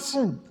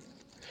lesson.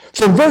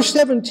 From verse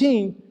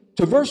 17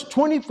 to verse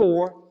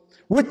 24,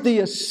 with the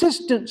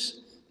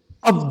assistance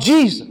of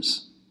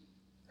Jesus,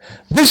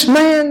 this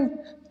man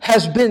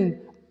has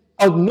been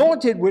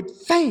anointed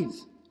with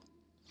faith.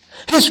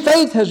 His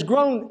faith has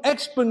grown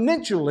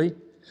exponentially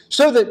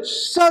so that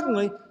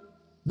suddenly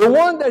the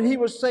one that he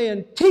was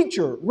saying,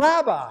 teacher,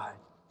 rabbi,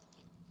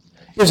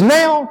 is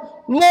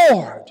now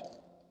Lord.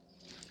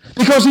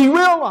 Because he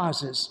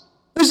realizes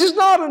this is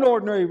not an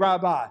ordinary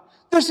rabbi.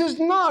 This is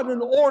not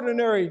an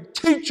ordinary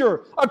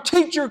teacher. A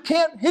teacher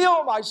can't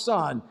heal my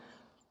son.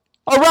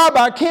 A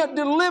rabbi can't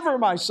deliver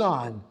my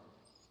son.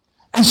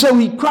 And so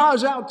he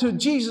cries out to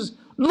Jesus,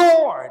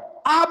 Lord,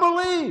 I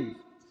believe.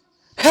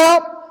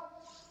 Help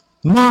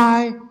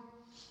my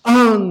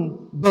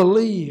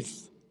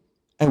unbelief.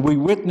 And we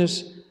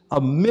witness a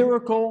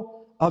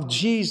miracle of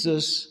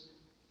Jesus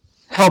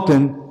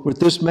helping with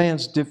this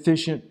man's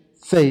deficient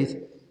faith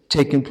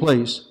taking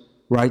place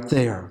right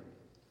there.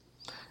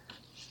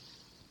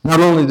 Not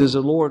only does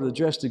the Lord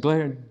address the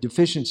glaring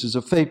deficiencies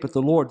of faith, but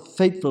the Lord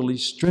faithfully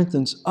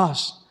strengthens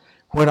us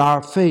when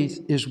our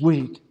faith is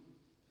weak.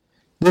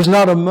 There's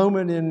not a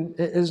moment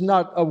there's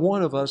not a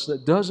one of us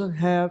that doesn't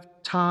have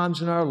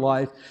times in our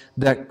life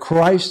that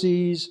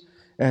crises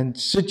and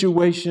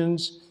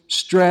situations,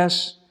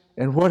 stress,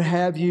 and what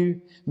have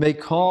you may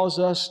cause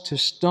us to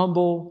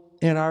stumble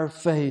in our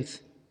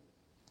faith.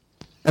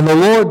 And the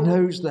Lord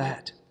knows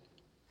that.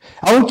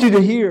 I want you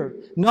to hear,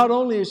 not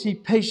only is He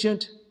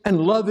patient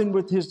and loving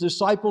with His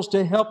disciples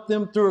to help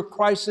them through a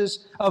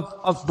crisis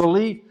of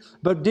belief,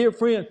 but dear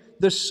friend,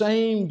 the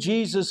same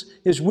Jesus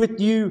is with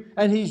you,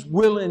 and He's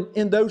willing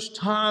in those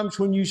times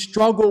when you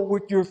struggle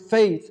with your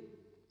faith.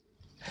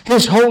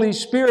 His Holy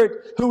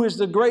Spirit, who is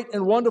the great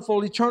and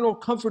wonderful eternal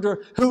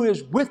Comforter, who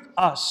is with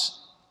us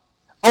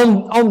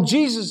on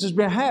Jesus'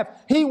 behalf,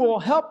 He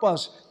will help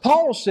us.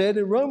 Paul said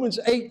in Romans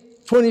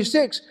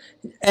 8:26,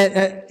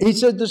 he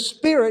said the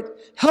Spirit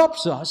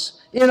helps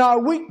us in our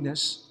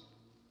weakness.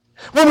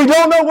 When we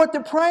don't know what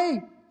to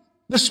pray,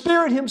 the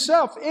Spirit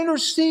Himself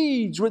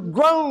intercedes with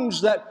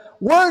groans that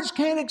words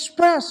can't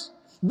express.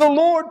 The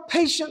Lord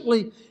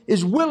patiently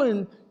is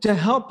willing to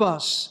help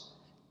us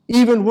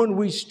even when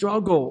we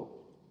struggle.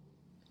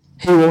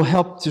 He will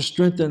help to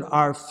strengthen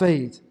our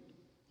faith.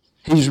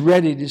 He's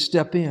ready to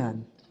step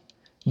in.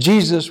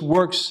 Jesus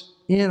works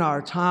in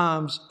our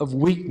times of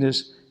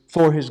weakness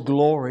for His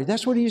glory.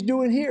 That's what He's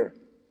doing here.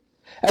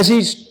 As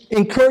He's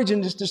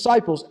encouraging His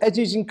disciples, as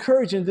He's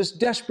encouraging this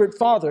desperate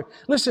father.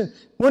 Listen,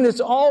 when it's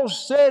all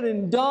said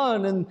and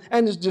done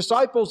and His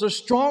disciples are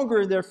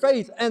stronger in their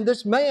faith, and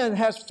this man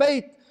has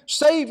faith,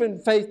 saving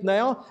faith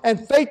now,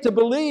 and faith to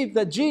believe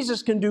that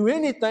Jesus can do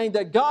anything,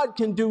 that God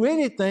can do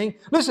anything.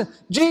 Listen,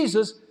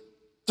 Jesus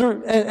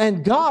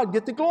and God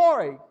get the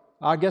glory.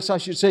 I guess I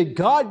should say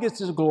God gets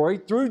His glory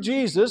through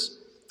Jesus,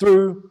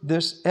 through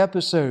this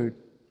episode.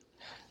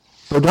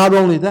 But not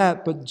only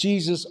that, but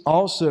Jesus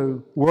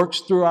also works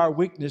through our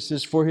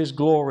weaknesses for His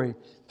glory.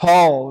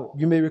 Paul,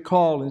 you may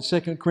recall in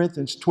 2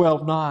 Corinthians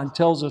 12:9,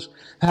 tells us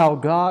how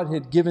God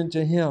had given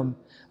to him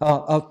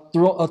a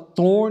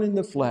thorn in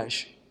the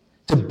flesh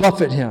to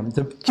buffet him,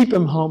 to keep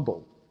him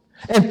humble.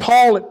 And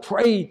Paul had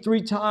prayed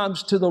 3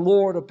 times to the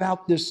Lord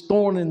about this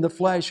thorn in the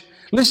flesh.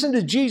 Listen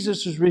to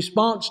Jesus'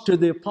 response to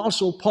the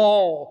Apostle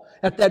Paul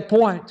at that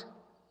point.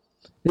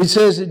 He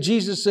says that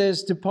Jesus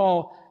says to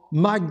Paul,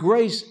 my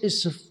grace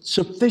is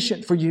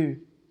sufficient for you,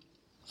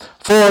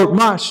 for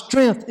my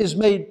strength is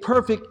made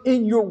perfect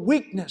in your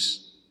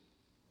weakness.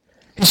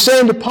 He's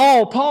saying to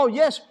Paul,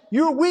 yes,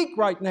 you're weak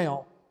right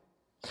now,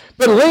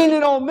 but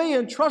leaning on me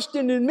and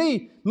trusting in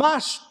me, my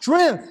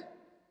strength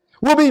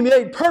will be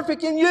made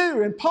perfect in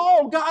you. And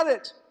Paul got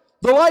it.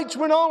 The lights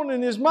went on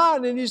in his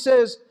mind, and he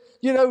says,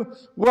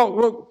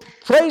 well,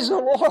 praise the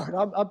Lord.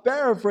 I'm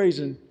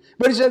paraphrasing.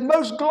 But he said,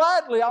 most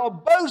gladly I'll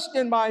boast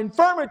in my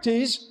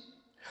infirmities,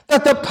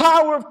 that the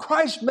power of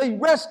Christ may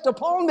rest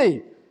upon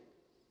me.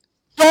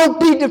 Don't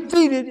be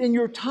defeated in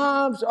your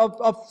times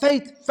of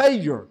faith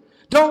failure.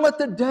 Don't let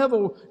the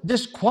devil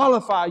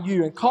disqualify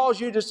you and cause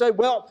you to say,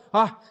 well,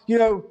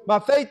 my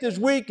faith is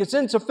weak, it's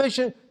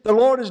insufficient, the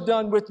Lord is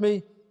done with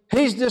me.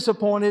 He's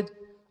disappointed.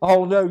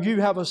 Oh no, you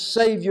have a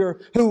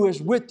Savior who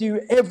is with you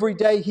every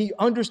day. He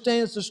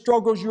understands the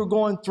struggles you're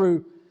going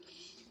through.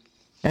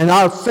 And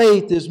our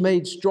faith is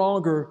made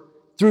stronger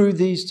through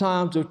these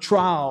times of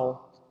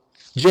trial.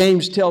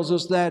 James tells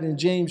us that in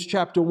James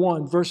chapter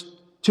 1, verse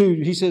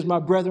 2. He says, my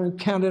brethren,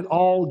 count it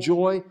all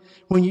joy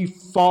when you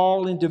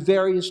fall into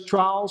various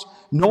trials,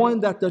 knowing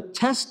that the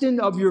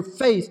testing of your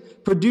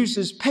faith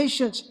produces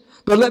patience.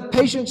 But let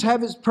patience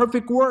have its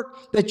perfect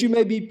work, that you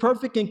may be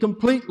perfect and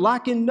complete,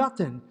 lacking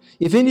nothing.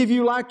 If any of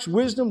you lacks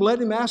wisdom,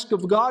 let him ask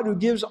of God, who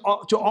gives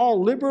to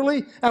all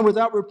liberally and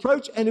without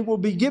reproach, and it will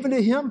be given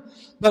to him.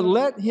 But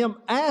let him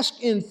ask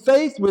in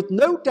faith with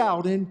no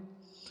doubting,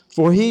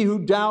 for he who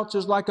doubts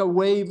is like a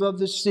wave of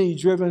the sea,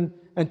 driven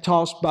and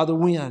tossed by the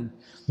wind.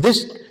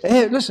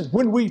 Listen,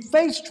 when we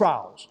face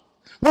trials,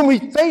 when we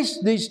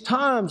face these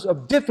times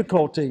of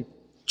difficulty,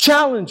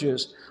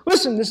 challenges.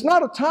 Listen, it's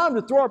not a time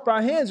to throw up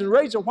our hands and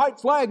raise a white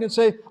flag and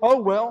say,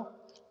 oh, well.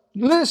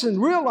 Listen,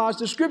 realize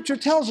the Scripture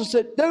tells us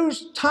that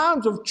those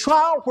times of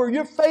trial where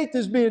your faith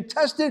is being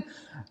tested,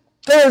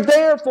 they're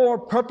there for a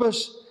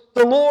purpose.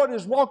 The Lord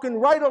is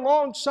walking right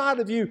alongside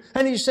of you,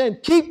 and He's saying,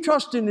 keep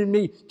trusting in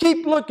me.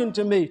 Keep looking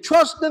to me.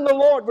 Trust in the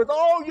Lord with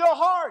all your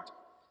heart,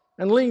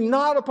 and lean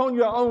not upon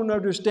your own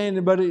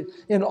understanding, but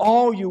in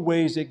all your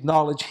ways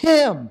acknowledge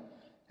Him,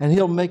 and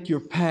He'll make your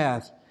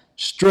path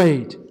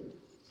straight.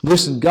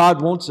 Listen,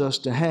 God wants us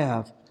to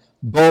have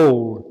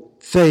bold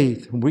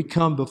faith when we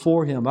come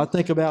before Him. I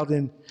think about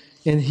in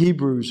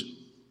Hebrews,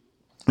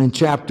 in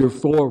chapter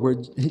 4, where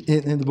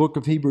in the book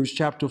of Hebrews,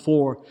 chapter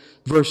 4,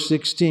 verse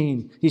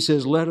 16, he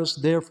says, let us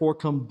therefore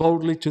come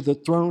boldly to the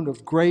throne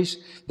of grace,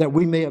 that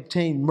we may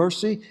obtain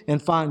mercy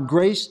and find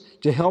grace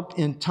to help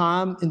in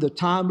the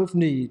time of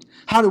need.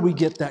 How do we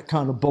get that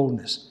kind of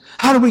boldness?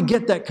 How do we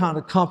get that kind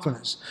of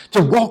confidence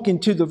to walk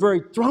into the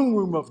very throne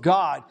room of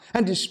God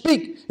and to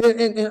speak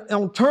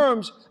on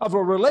terms of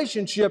a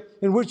relationship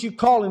in which you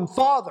call Him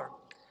Father?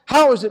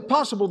 How is it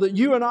possible that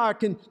you and I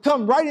can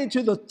come right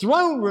into the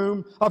throne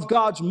room of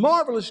God's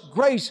marvelous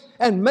grace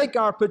and make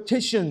our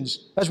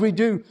petitions as we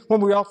do when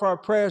we offer our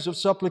prayers of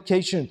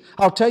supplication?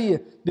 I'll tell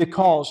you,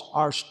 because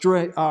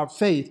our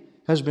faith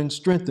has been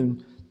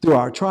strengthened through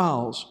our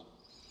trials.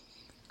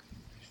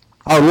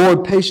 Our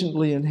Lord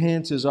patiently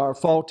enhances our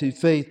faulty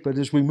faith, but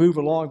as we move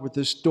along with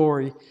this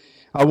story,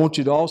 I want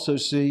you to also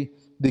see,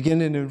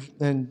 beginning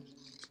in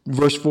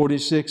verse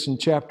 46 in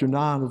chapter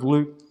 9 of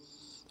Luke,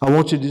 I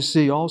want you to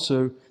see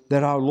also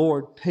that our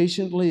Lord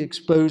patiently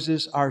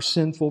exposes our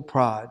sinful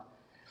pride.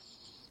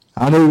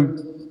 I know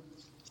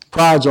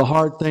pride's a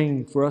hard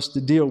thing for us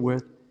to deal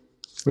with,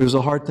 but it was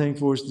a hard thing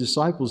for His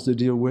disciples to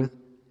deal with.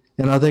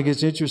 And I think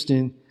it's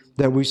interesting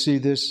that we see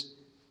this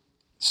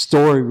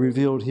story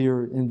revealed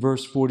here in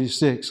verse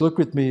 46. Look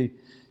with me,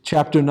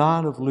 chapter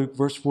 9 of Luke,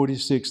 verse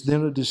 46.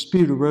 Then a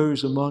dispute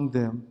arose among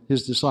them,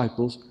 His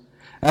disciples,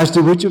 as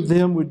to which of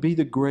them would be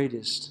the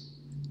greatest.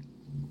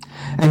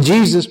 And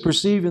Jesus,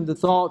 perceiving the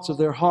thoughts of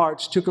their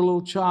hearts, took a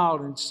little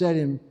child and set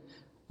him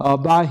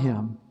by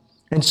him,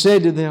 and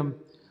said to them,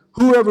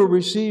 whoever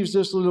receives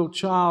this little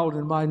child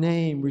in my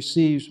name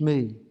receives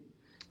me,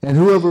 and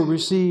whoever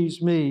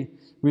receives me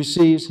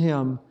receives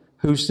him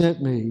who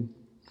sent me.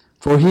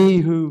 For he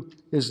who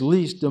is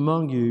least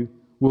among you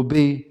will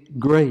be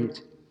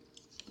great.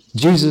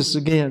 Jesus,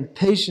 again,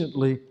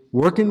 patiently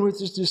working with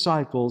His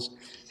disciples,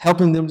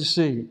 helping them to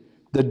see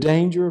the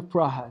danger of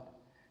pride.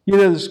 You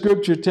know, the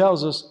Scripture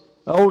tells us,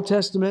 the Old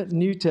Testament and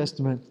New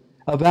Testament,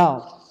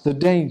 about the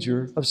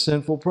danger of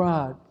sinful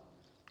pride.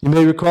 You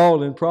may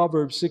recall in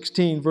Proverbs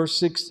 16,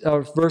 verse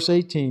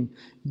 18,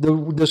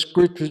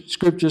 the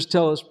Scriptures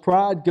tell us,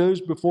 pride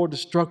goes before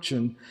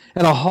destruction,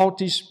 and a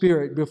haughty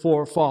spirit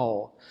before a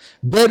fall.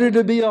 Better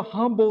to be a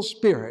humble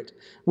spirit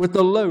with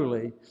the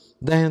lowly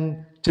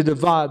than to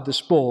divide the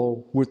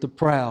spoil with the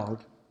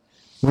proud.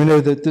 We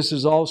know that this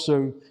is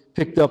also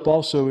picked up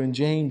also in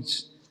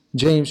James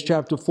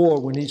chapter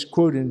 4, when he's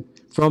quoting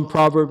from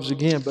Proverbs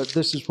again, but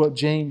this is what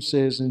James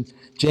says in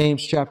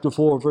James chapter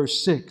 4,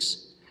 verse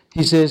 6.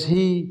 He says,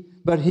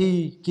 but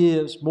he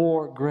gives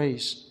more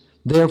grace.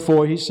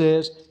 Therefore, he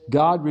says,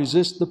 God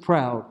resists the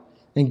proud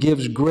and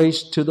gives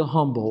grace to the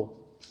humble.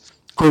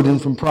 Quoting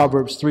from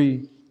Proverbs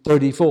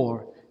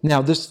 3:34.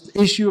 Now, this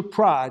issue of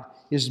pride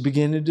is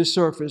beginning to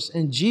surface,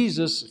 and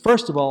Jesus,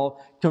 first of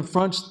all,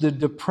 confronts the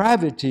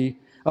depravity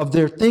of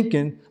their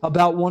thinking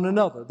about one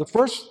another. The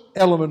first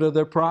element of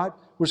their pride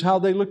was how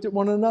they looked at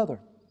one another.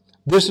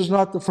 This is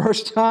not the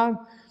first time,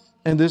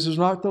 and this is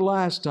not the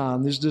last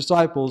time these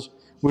disciples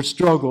would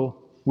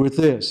struggle with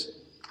this.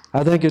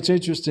 I think it's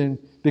interesting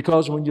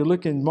because when you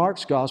look in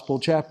Mark's Gospel,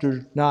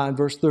 chapter 9,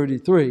 verse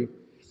 33,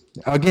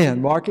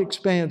 again, Mark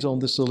expands on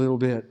this a little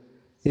bit.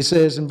 He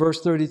says in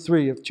verse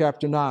 33 of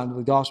chapter 9 of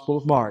the Gospel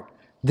of Mark,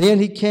 then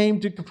he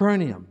came to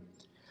Capernaum.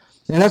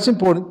 And that's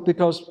important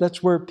because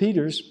that's where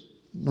Peter's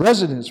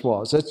residence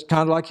was. That's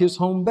kind of like his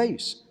home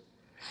base.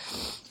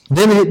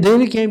 Then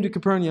he came to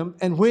Capernaum,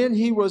 and when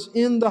he was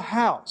in the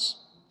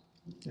house,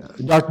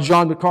 Dr.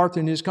 John MacArthur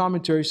in his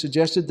commentary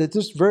suggested that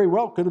this very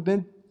well could have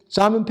been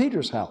Simon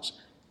Peter's house.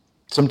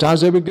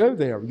 Sometimes they would go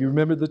there. You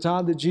remember the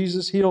time that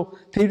Jesus healed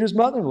Peter's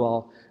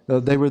mother-in-law.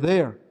 They were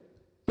there.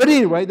 But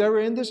anyway, they were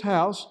in this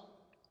house,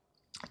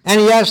 and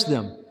he asked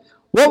them,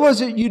 what was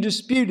it you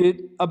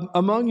disputed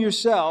among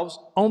yourselves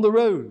on the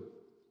road?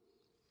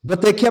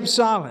 But they kept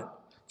silent.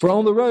 For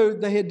on the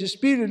road they had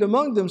disputed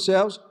among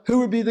themselves who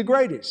would be the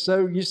greatest.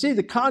 So you see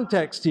the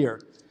context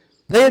here.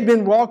 They had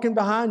been walking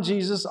behind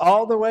Jesus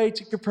all the way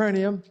to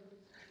Capernaum,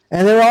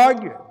 and they're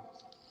arguing.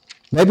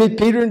 Maybe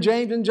Peter and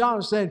James and John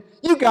are saying,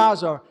 you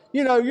guys are,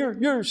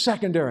 you're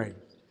secondary.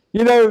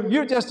 You know,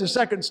 you're just the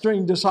second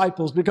string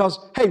disciples because,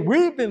 hey,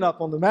 we've been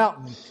up on the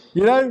mountain.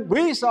 You know,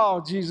 we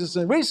saw Jesus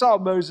and we saw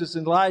Moses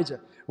and Elijah.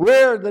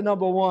 We're the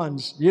number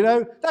ones. You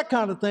know, that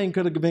kind of thing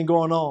could have been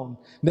going on.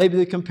 Maybe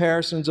the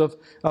comparisons of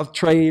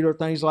trade or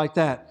things like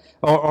that,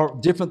 or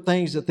different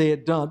things that they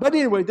had done. But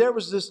anyway, there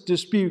was this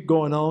dispute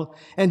going on,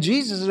 and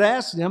Jesus had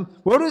asked them,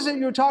 what is it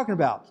you're talking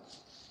about?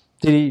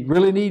 Did he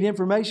really need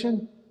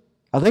information?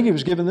 I think he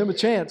was giving them a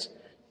chance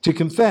to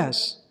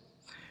confess.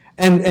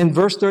 And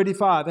verse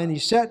 35, and he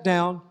sat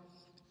down,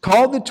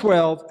 called the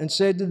 12, and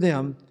said to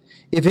them,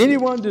 if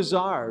anyone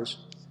desires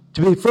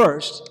to be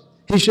first,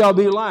 he shall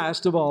be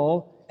last of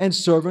all and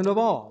servant of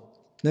all.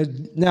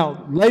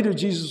 Now, later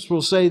Jesus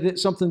will say that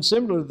something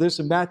similar to this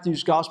in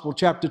Matthew's Gospel,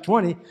 chapter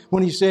 20,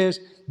 when he says,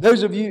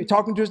 those of you,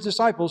 talking to his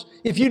disciples,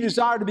 if you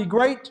desire to be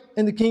great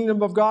in the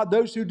kingdom of God,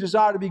 those who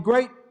desire to be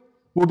great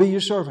will be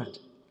your servant.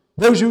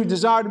 Those who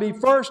desire to be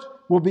first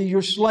will be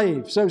your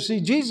slave. So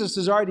see, Jesus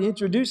is already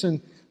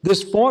introducing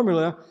this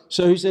formula.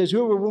 So he says,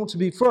 whoever wants to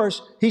be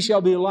first, he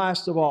shall be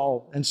last of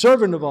all and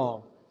servant of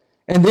all.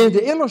 And then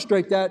to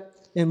illustrate that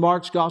in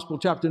Mark's Gospel,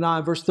 chapter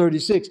 9, verse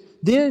 36,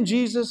 then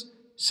Jesus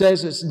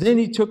says this, then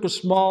he took a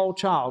small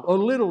child, a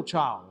little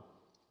child.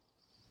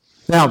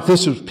 Now, if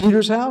this was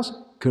Peter's house,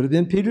 could have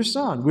been Peter's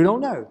son. We don't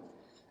know.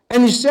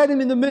 And he set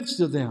him in the midst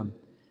of them.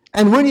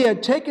 And when he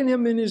had taken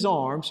him in his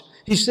arms,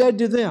 he said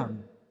to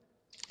them,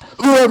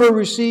 whoever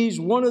receives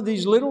one of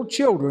these little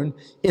children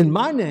in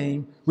my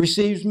name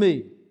receives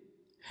me.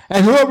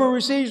 And whoever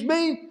receives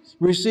me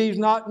receives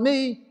not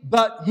me,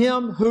 but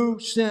him who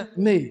sent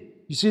me.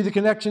 You see the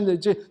connection?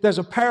 There's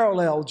a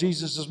parallel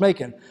Jesus is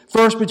making.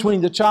 First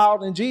between the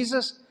child and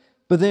Jesus,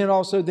 but then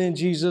also then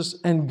Jesus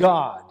and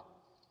God.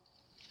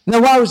 Now,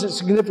 why was it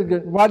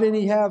significant? Why didn't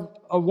he have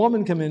a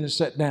woman come in and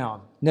sit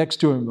down next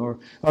to him, or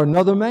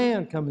another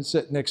man come and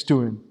sit next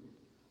to him?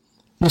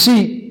 You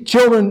see,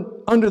 children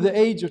under the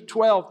age of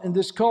 12 in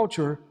this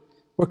culture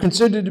were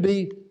considered to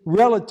be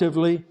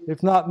relatively,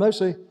 if not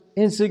mostly,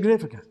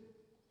 insignificant.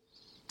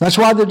 That's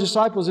why the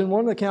disciples in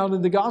one account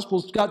in the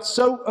Gospels got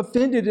so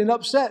offended and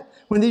upset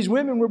when these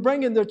women were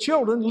bringing their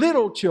children,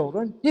 little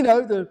children, you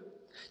know, the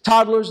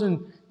toddlers,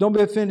 and don't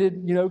be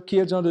offended, you know,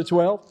 kids under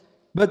 12.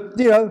 But,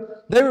 you know,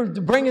 they were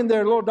bringing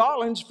their little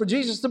darlings for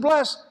Jesus to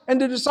bless.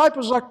 And the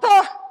disciples were like,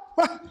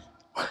 what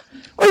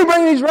are you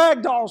bringing these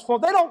rag dolls for?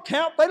 They don't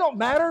count. They don't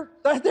matter.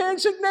 They're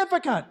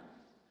insignificant.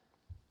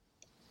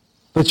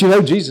 But you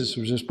know Jesus'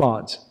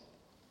 response.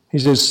 He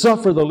says,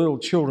 suffer the little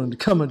children to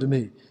come unto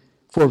me,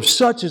 for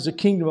such is the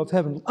kingdom of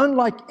heaven.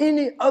 Unlike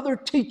any other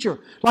teacher,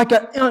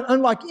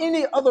 unlike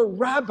any other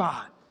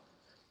rabbi,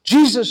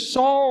 Jesus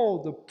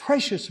saw the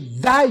precious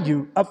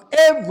value of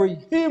every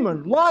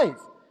human life,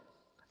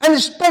 and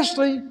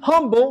especially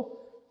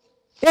humble,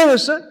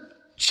 innocent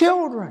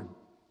children.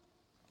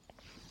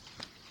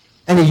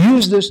 And he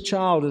used this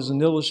child as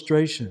an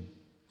illustration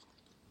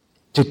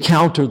to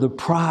counter the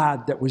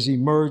pride that was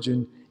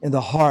emerging in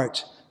the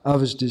heart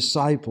of his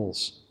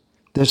disciples.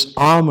 This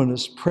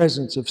ominous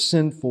presence of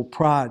sinful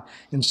pride,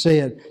 and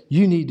said,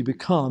 you need to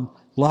become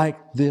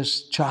like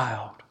this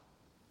child.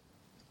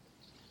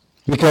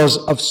 Because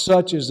of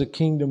such is the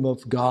kingdom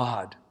of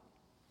God.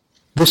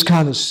 This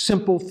kind of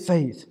simple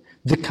faith,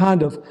 the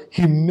kind of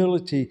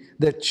humility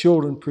that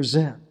children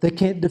present. They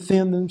can't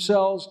defend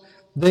themselves.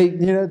 They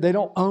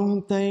don't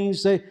own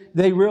things.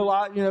 They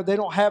realize, they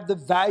don't have the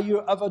value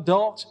of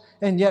adults.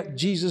 And yet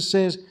Jesus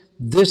says,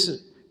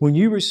 when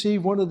you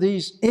receive one of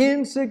these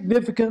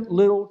insignificant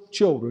little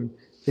children,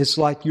 it's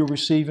like you're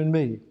receiving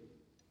me.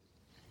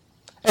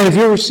 And if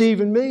you're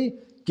receiving me,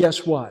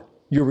 guess what?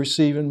 You're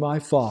receiving my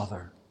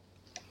Father.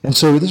 And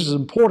so this is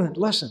an important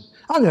lesson.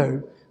 I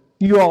know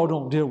you all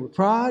don't deal with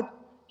pride.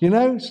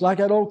 It's like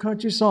that old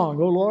country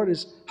song, oh Lord,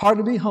 it's hard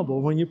to be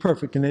humble when you're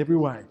perfect in every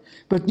way.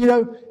 But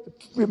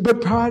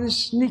pride is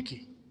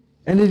sneaky.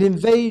 And it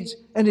invades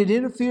and it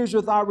interferes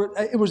with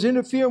it was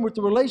interfering with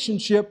the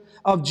relationship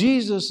of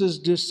Jesus'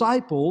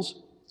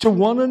 disciples to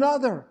one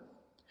another.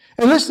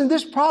 And listen,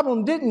 this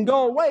problem didn't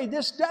go away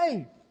this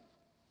day.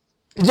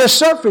 It just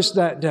surfaced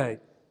that day.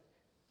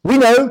 We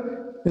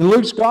know in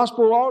Luke's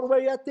Gospel all the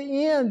way at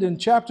the end in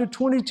chapter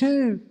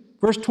 22,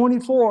 verse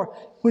 24,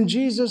 when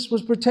Jesus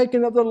was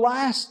partaking of the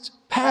last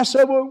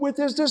Passover with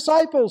his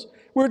disciples,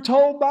 we're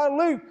told by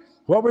Luke,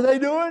 what were they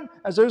doing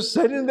as they're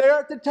sitting there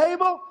at the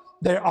table?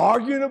 They're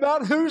arguing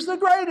about who's the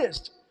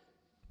greatest.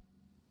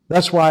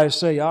 That's why I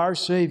say our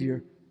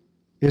Savior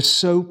is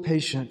so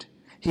patient.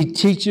 He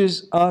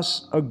teaches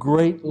us a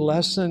great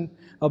lesson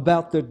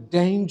about the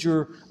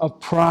danger of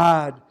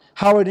pride,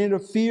 how it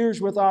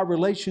interferes with our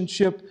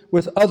relationship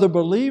with other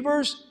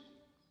believers,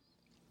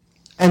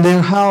 and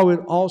then how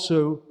it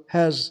also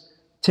has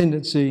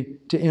tendency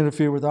to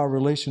interfere with our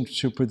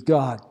relationship with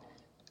God.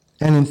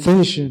 And in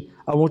finishing,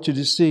 I want you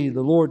to see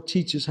the Lord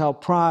teaches how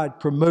pride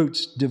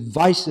promotes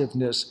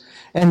divisiveness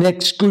and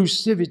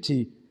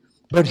exclusivity,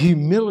 but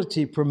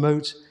humility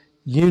promotes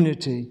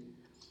unity.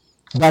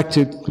 Back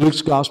to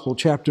Luke's Gospel,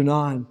 chapter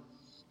 9.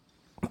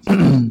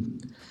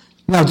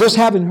 Now, just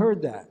having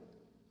heard that,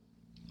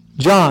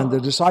 John, the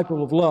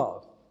disciple of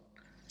love,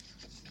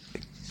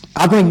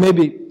 I think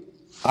maybe,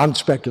 I'm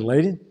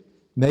speculating,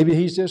 maybe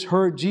he's just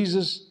heard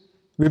Jesus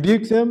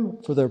rebuke them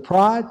for their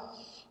pride,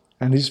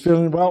 and he's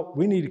feeling, well,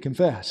 we need to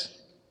confess.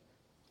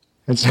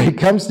 And so he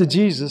comes to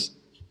Jesus,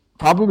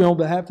 probably on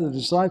behalf of the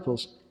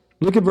disciples.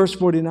 Look at verse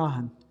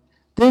 49.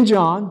 Then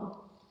John,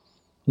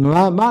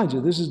 mind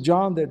you, this is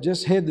John that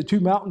just had the 2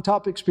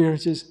 mountaintop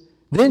experiences.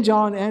 Then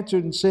John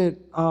answered and said,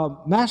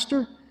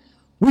 Master,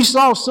 we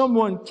saw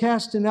someone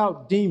casting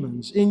out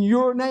demons in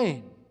your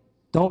name.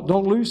 Don't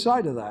lose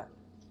sight of that.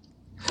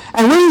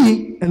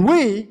 And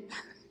we,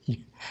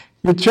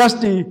 your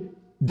trusty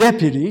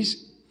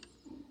deputies,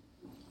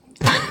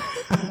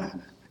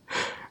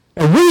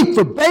 and we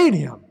forbade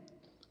him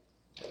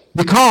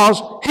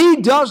because he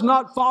does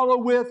not follow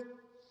with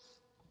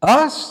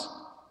us.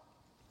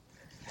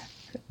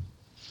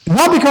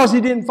 Not because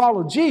he didn't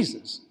follow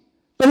Jesus,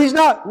 but he's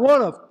not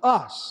one of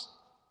us.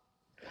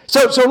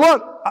 So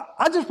look,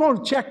 I just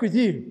want to check with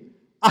you.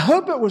 I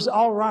hope it was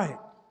all right.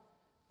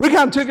 We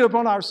kind of took it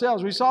upon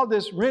ourselves. We saw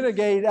this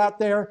renegade out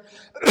there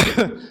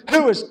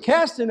who was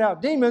casting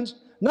out demons,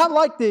 not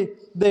like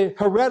the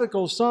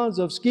heretical sons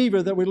of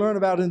Sceva that we learn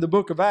about in the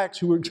book of Acts,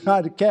 who were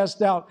trying to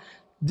cast out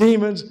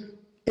demons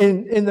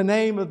in the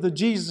name of the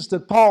Jesus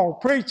that Paul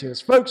preaches.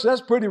 Folks,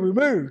 that's pretty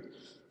removed.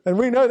 And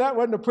we know that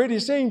wasn't a pretty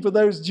scene for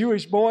those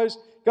Jewish boys,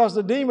 because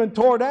the demon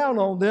tore down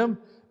on them,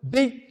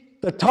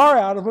 beat the tar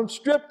out of them,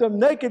 stripped them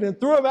naked, and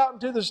threw them out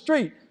into the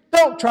street.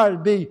 Don't try to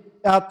be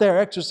out there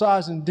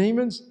exorcising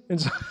demons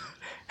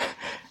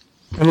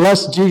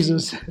unless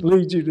Jesus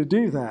leads you to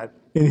do that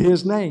in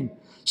his name.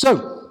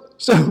 So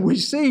we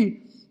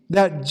see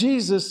that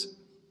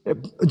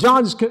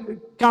John is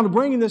kind of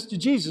bringing this to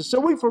Jesus. So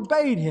we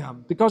forbade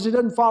him because he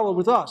doesn't follow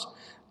with us.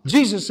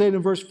 Jesus said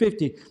in verse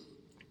 50,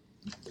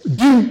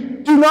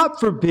 Do not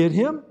forbid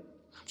him,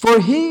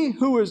 for he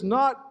who is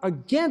not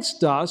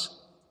against us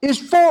is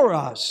for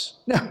us.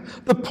 Now,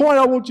 the point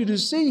I want you to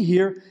see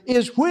here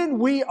is when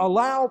we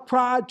allow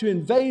pride to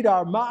invade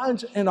our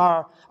minds and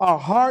our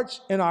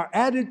hearts and our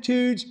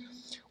attitudes,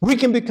 we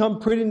can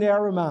become pretty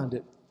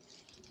narrow-minded.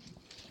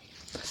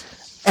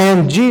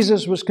 And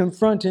Jesus was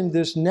confronting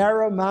this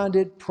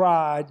narrow-minded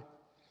pride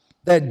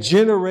that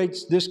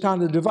generates this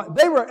kind of divide.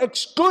 They were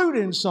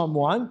excluding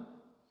someone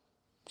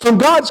from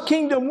God's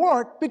kingdom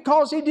work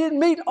because he didn't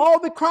meet all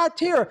the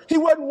criteria. He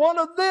wasn't one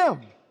of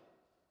them.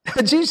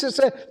 And Jesus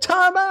said,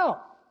 time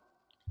out.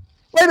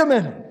 Wait a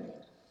minute.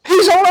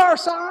 He's on our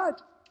side.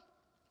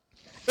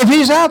 If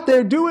he's out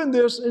there doing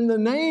this in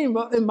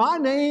my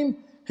name,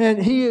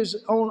 and he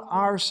is on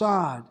our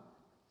side.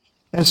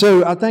 And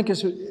so I think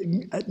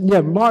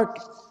Mark,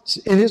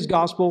 in his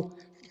gospel,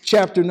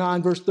 chapter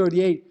 9, verse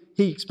 38,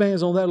 he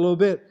expands on that a little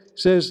bit. It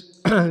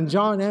says,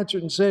 John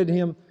answered and said to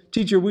him,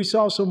 Teacher, we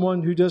saw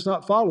someone who does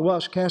not follow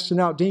us casting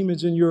out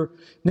demons in your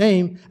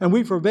name, and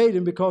we forbade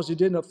him because he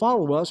did not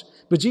follow us.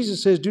 But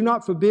Jesus says, do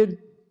not forbid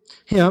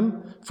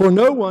him, for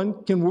no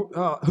one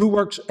who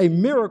works a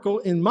miracle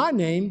in my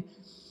name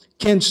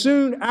can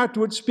soon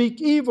afterwards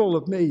speak evil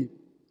of me.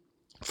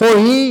 For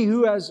he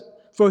who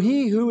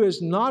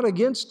is not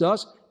against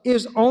us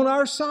is on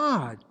our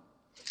side.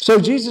 So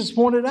Jesus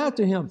pointed out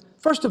to him,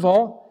 first of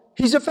all,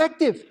 he's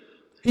effective.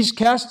 He's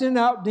casting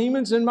out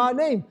demons in my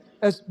name.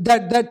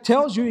 That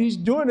tells you he's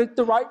doing it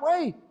the right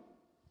way.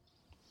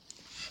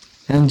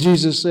 And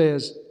Jesus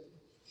says,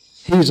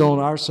 he's on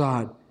our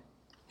side.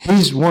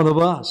 He's one of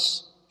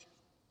us.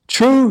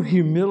 True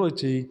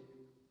humility,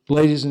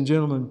 ladies and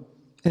gentlemen,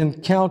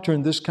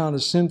 encountering this kind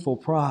of sinful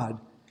pride,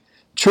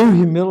 true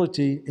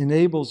humility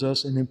enables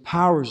us and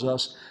empowers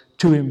us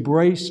to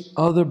embrace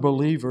other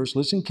believers,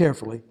 listen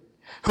carefully,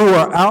 who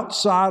are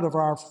outside of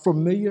our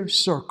familiar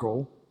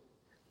circle.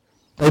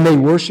 They may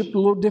worship a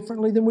little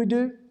differently than we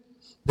do.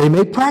 They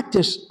may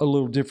practice a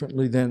little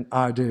differently than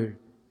I do.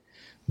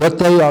 But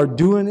they are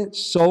doing it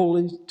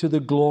solely to the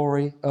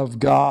glory of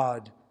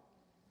God.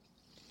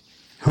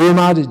 Who am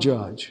I to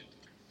judge?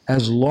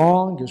 As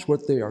long as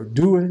what they are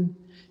doing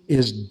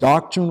is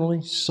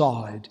doctrinally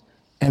solid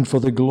and for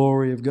the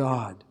glory of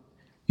God.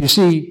 You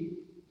see,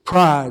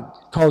 pride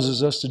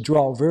causes us to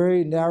draw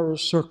very narrow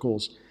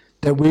circles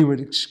that we would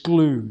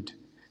exclude.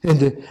 And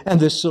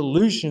the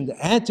solution,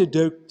 the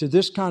antidote to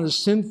this kind of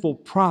sinful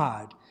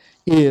pride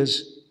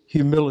is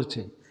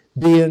humility,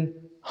 being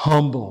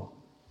humble.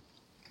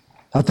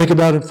 I think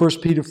about in 1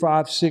 Peter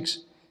 5:6,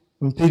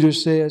 when Peter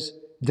says,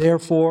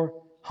 therefore,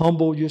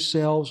 humble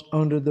yourselves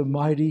under the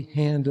mighty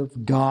hand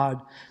of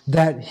God,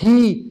 that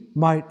He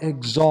might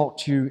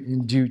exalt you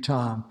in due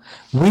time.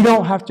 We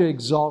don't have to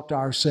exalt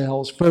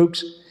ourselves,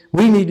 folks.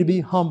 We need to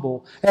be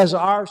humble, as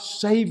our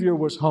Savior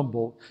was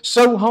humble.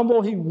 So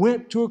humble, He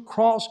went to a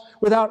cross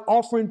without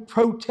offering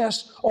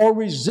protest or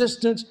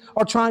resistance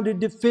or trying to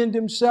defend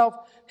Himself.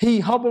 He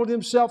humbled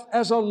Himself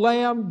as a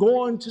lamb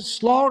going to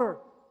slaughter.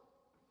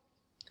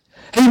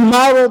 He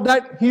modeled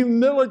that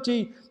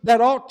humility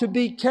that ought to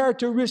be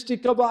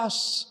characteristic of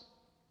us.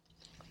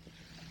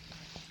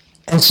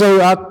 And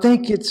so I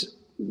think it's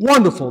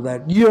wonderful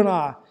that you and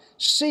I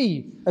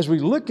see, as we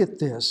look at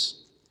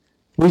this,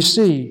 we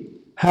see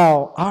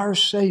how our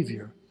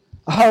Savior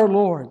our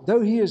Lord,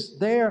 though he is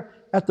there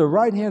at the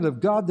right hand of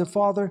God the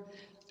Father,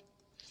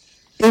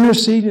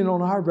 interceding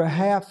on our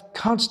behalf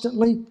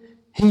constantly,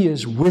 he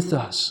is with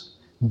us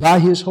by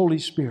his Holy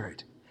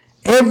Spirit.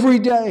 Every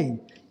day,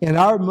 in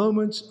our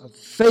moments of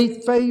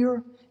faith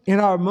failure, in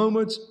our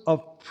moments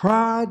of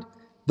pride,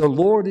 the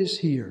Lord is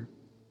here.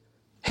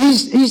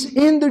 He's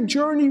in the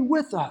journey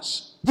with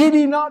us. Did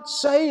he not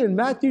say in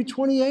Matthew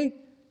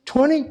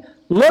 28:20,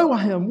 "Lo,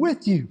 I am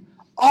with you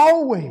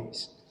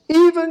always,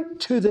 even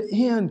to the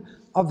end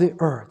of the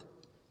earth"?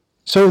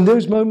 So in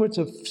those moments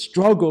of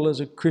struggle as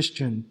a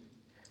Christian,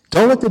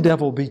 don't let the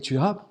devil beat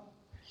you up.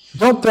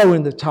 Don't throw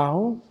in the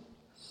towel.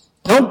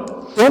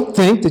 Don't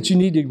think that you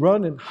need to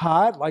run and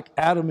hide like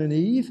Adam and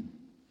Eve.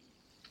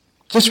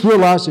 Just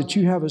realize that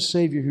you have a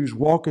Savior who's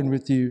walking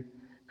with you,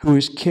 who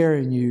is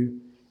carrying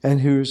you,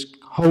 and who is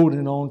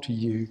holding on to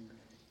you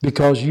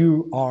because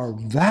you are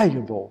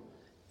valuable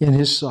in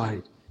his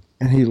sight.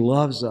 And he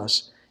loves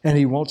us, and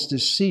he wants to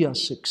see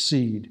us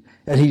succeed,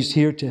 and he's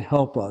here to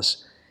help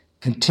us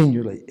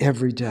continually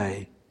every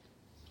day.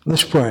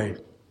 Let's pray.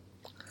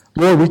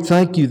 Lord, we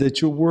thank you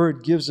that your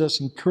word gives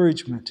us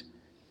encouragement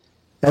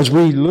as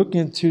we look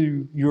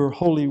into your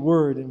holy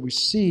word and we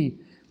see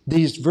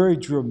these very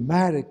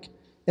dramatic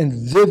and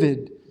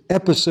vivid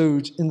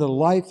episodes in the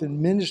life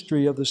and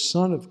ministry of the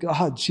Son of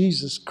God,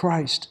 Jesus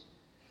Christ.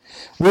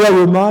 We are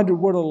reminded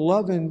what a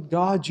loving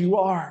God you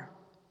are,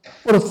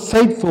 what a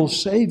faithful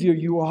Savior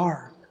you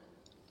are.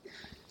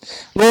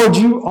 Lord,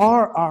 you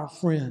are our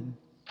friend.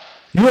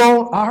 You're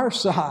on our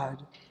side.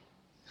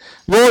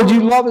 Lord,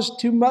 you love us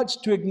too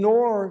much to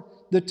ignore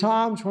the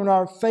times when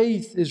our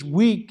faith is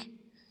weak.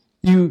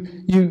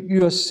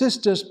 You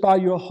assist us by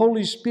your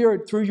Holy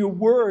Spirit through your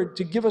word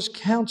to give us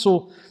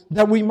counsel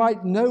that we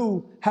might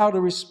know how to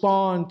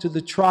respond to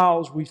the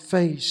trials we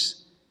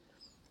face.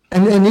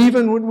 And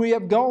even when we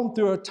have gone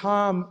through a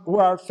time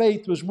where our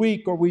faith was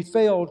weak or we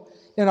failed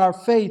in our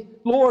faith,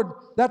 Lord,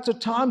 that's a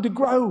time to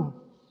grow,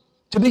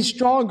 to be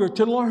stronger,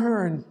 to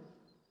learn,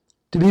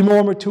 to be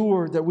more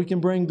mature, that we can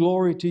bring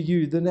glory to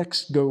you the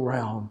next go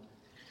round.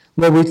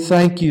 Lord, we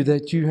thank you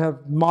that you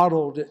have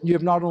modeled it. You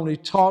have not only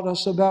taught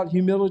us about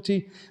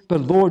humility,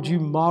 but Lord, you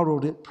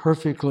modeled it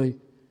perfectly.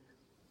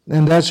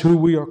 And that's who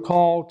we are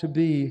called to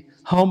be,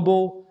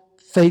 humble,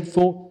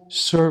 faithful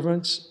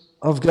servants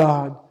of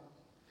God.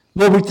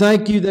 Lord, we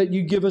thank you that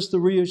you give us the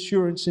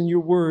reassurance in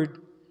your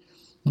word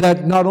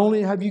that not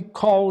only have you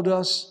called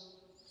us,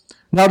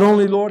 not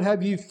only, Lord,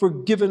 have you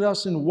forgiven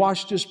us and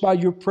washed us by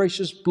your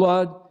precious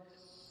blood,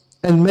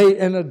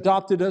 and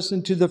adopted us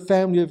into the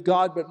family of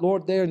God. But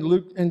Lord, there in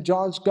Luke and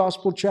John's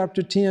Gospel,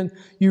 chapter 10,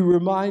 you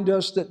remind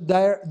us that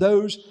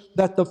those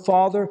that the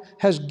Father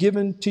has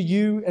given to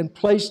you and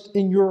placed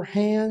in your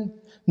hand,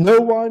 no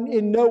one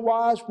in no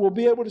wise will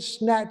be able to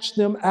snatch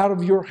them out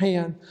of your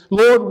hand.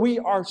 Lord, we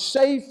are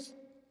safe.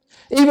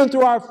 Even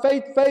through our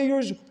faith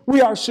failures, we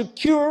are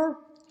secure.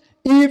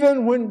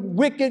 Even when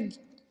wicked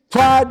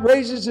pride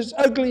raises its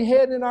ugly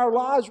head in our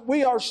lives,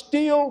 we are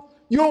still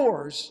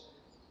yours.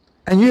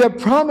 And you have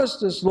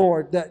promised us,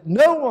 Lord, that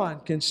no one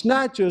can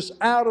snatch us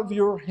out of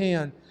your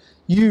hand.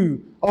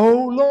 You,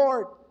 oh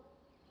Lord,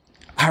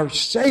 our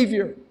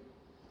Savior,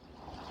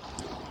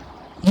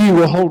 you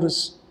will hold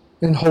us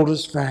and hold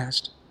us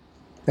fast.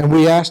 And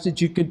we ask that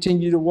you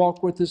continue to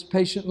walk with us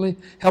patiently.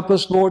 Help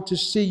us, Lord, to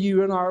see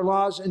you in our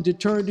lives and to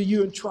turn to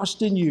you and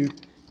trust in you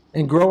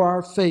and grow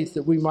our faith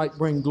that we might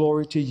bring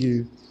glory to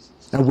you.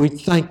 And we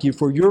thank you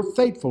for your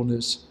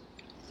faithfulness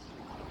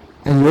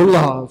and your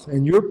love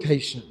and your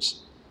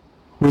patience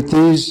with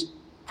these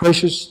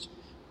precious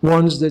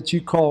ones that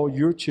you call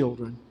your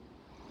children.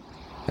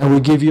 And we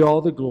give you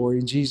all the glory.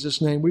 In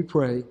Jesus' name we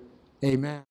pray. Amen.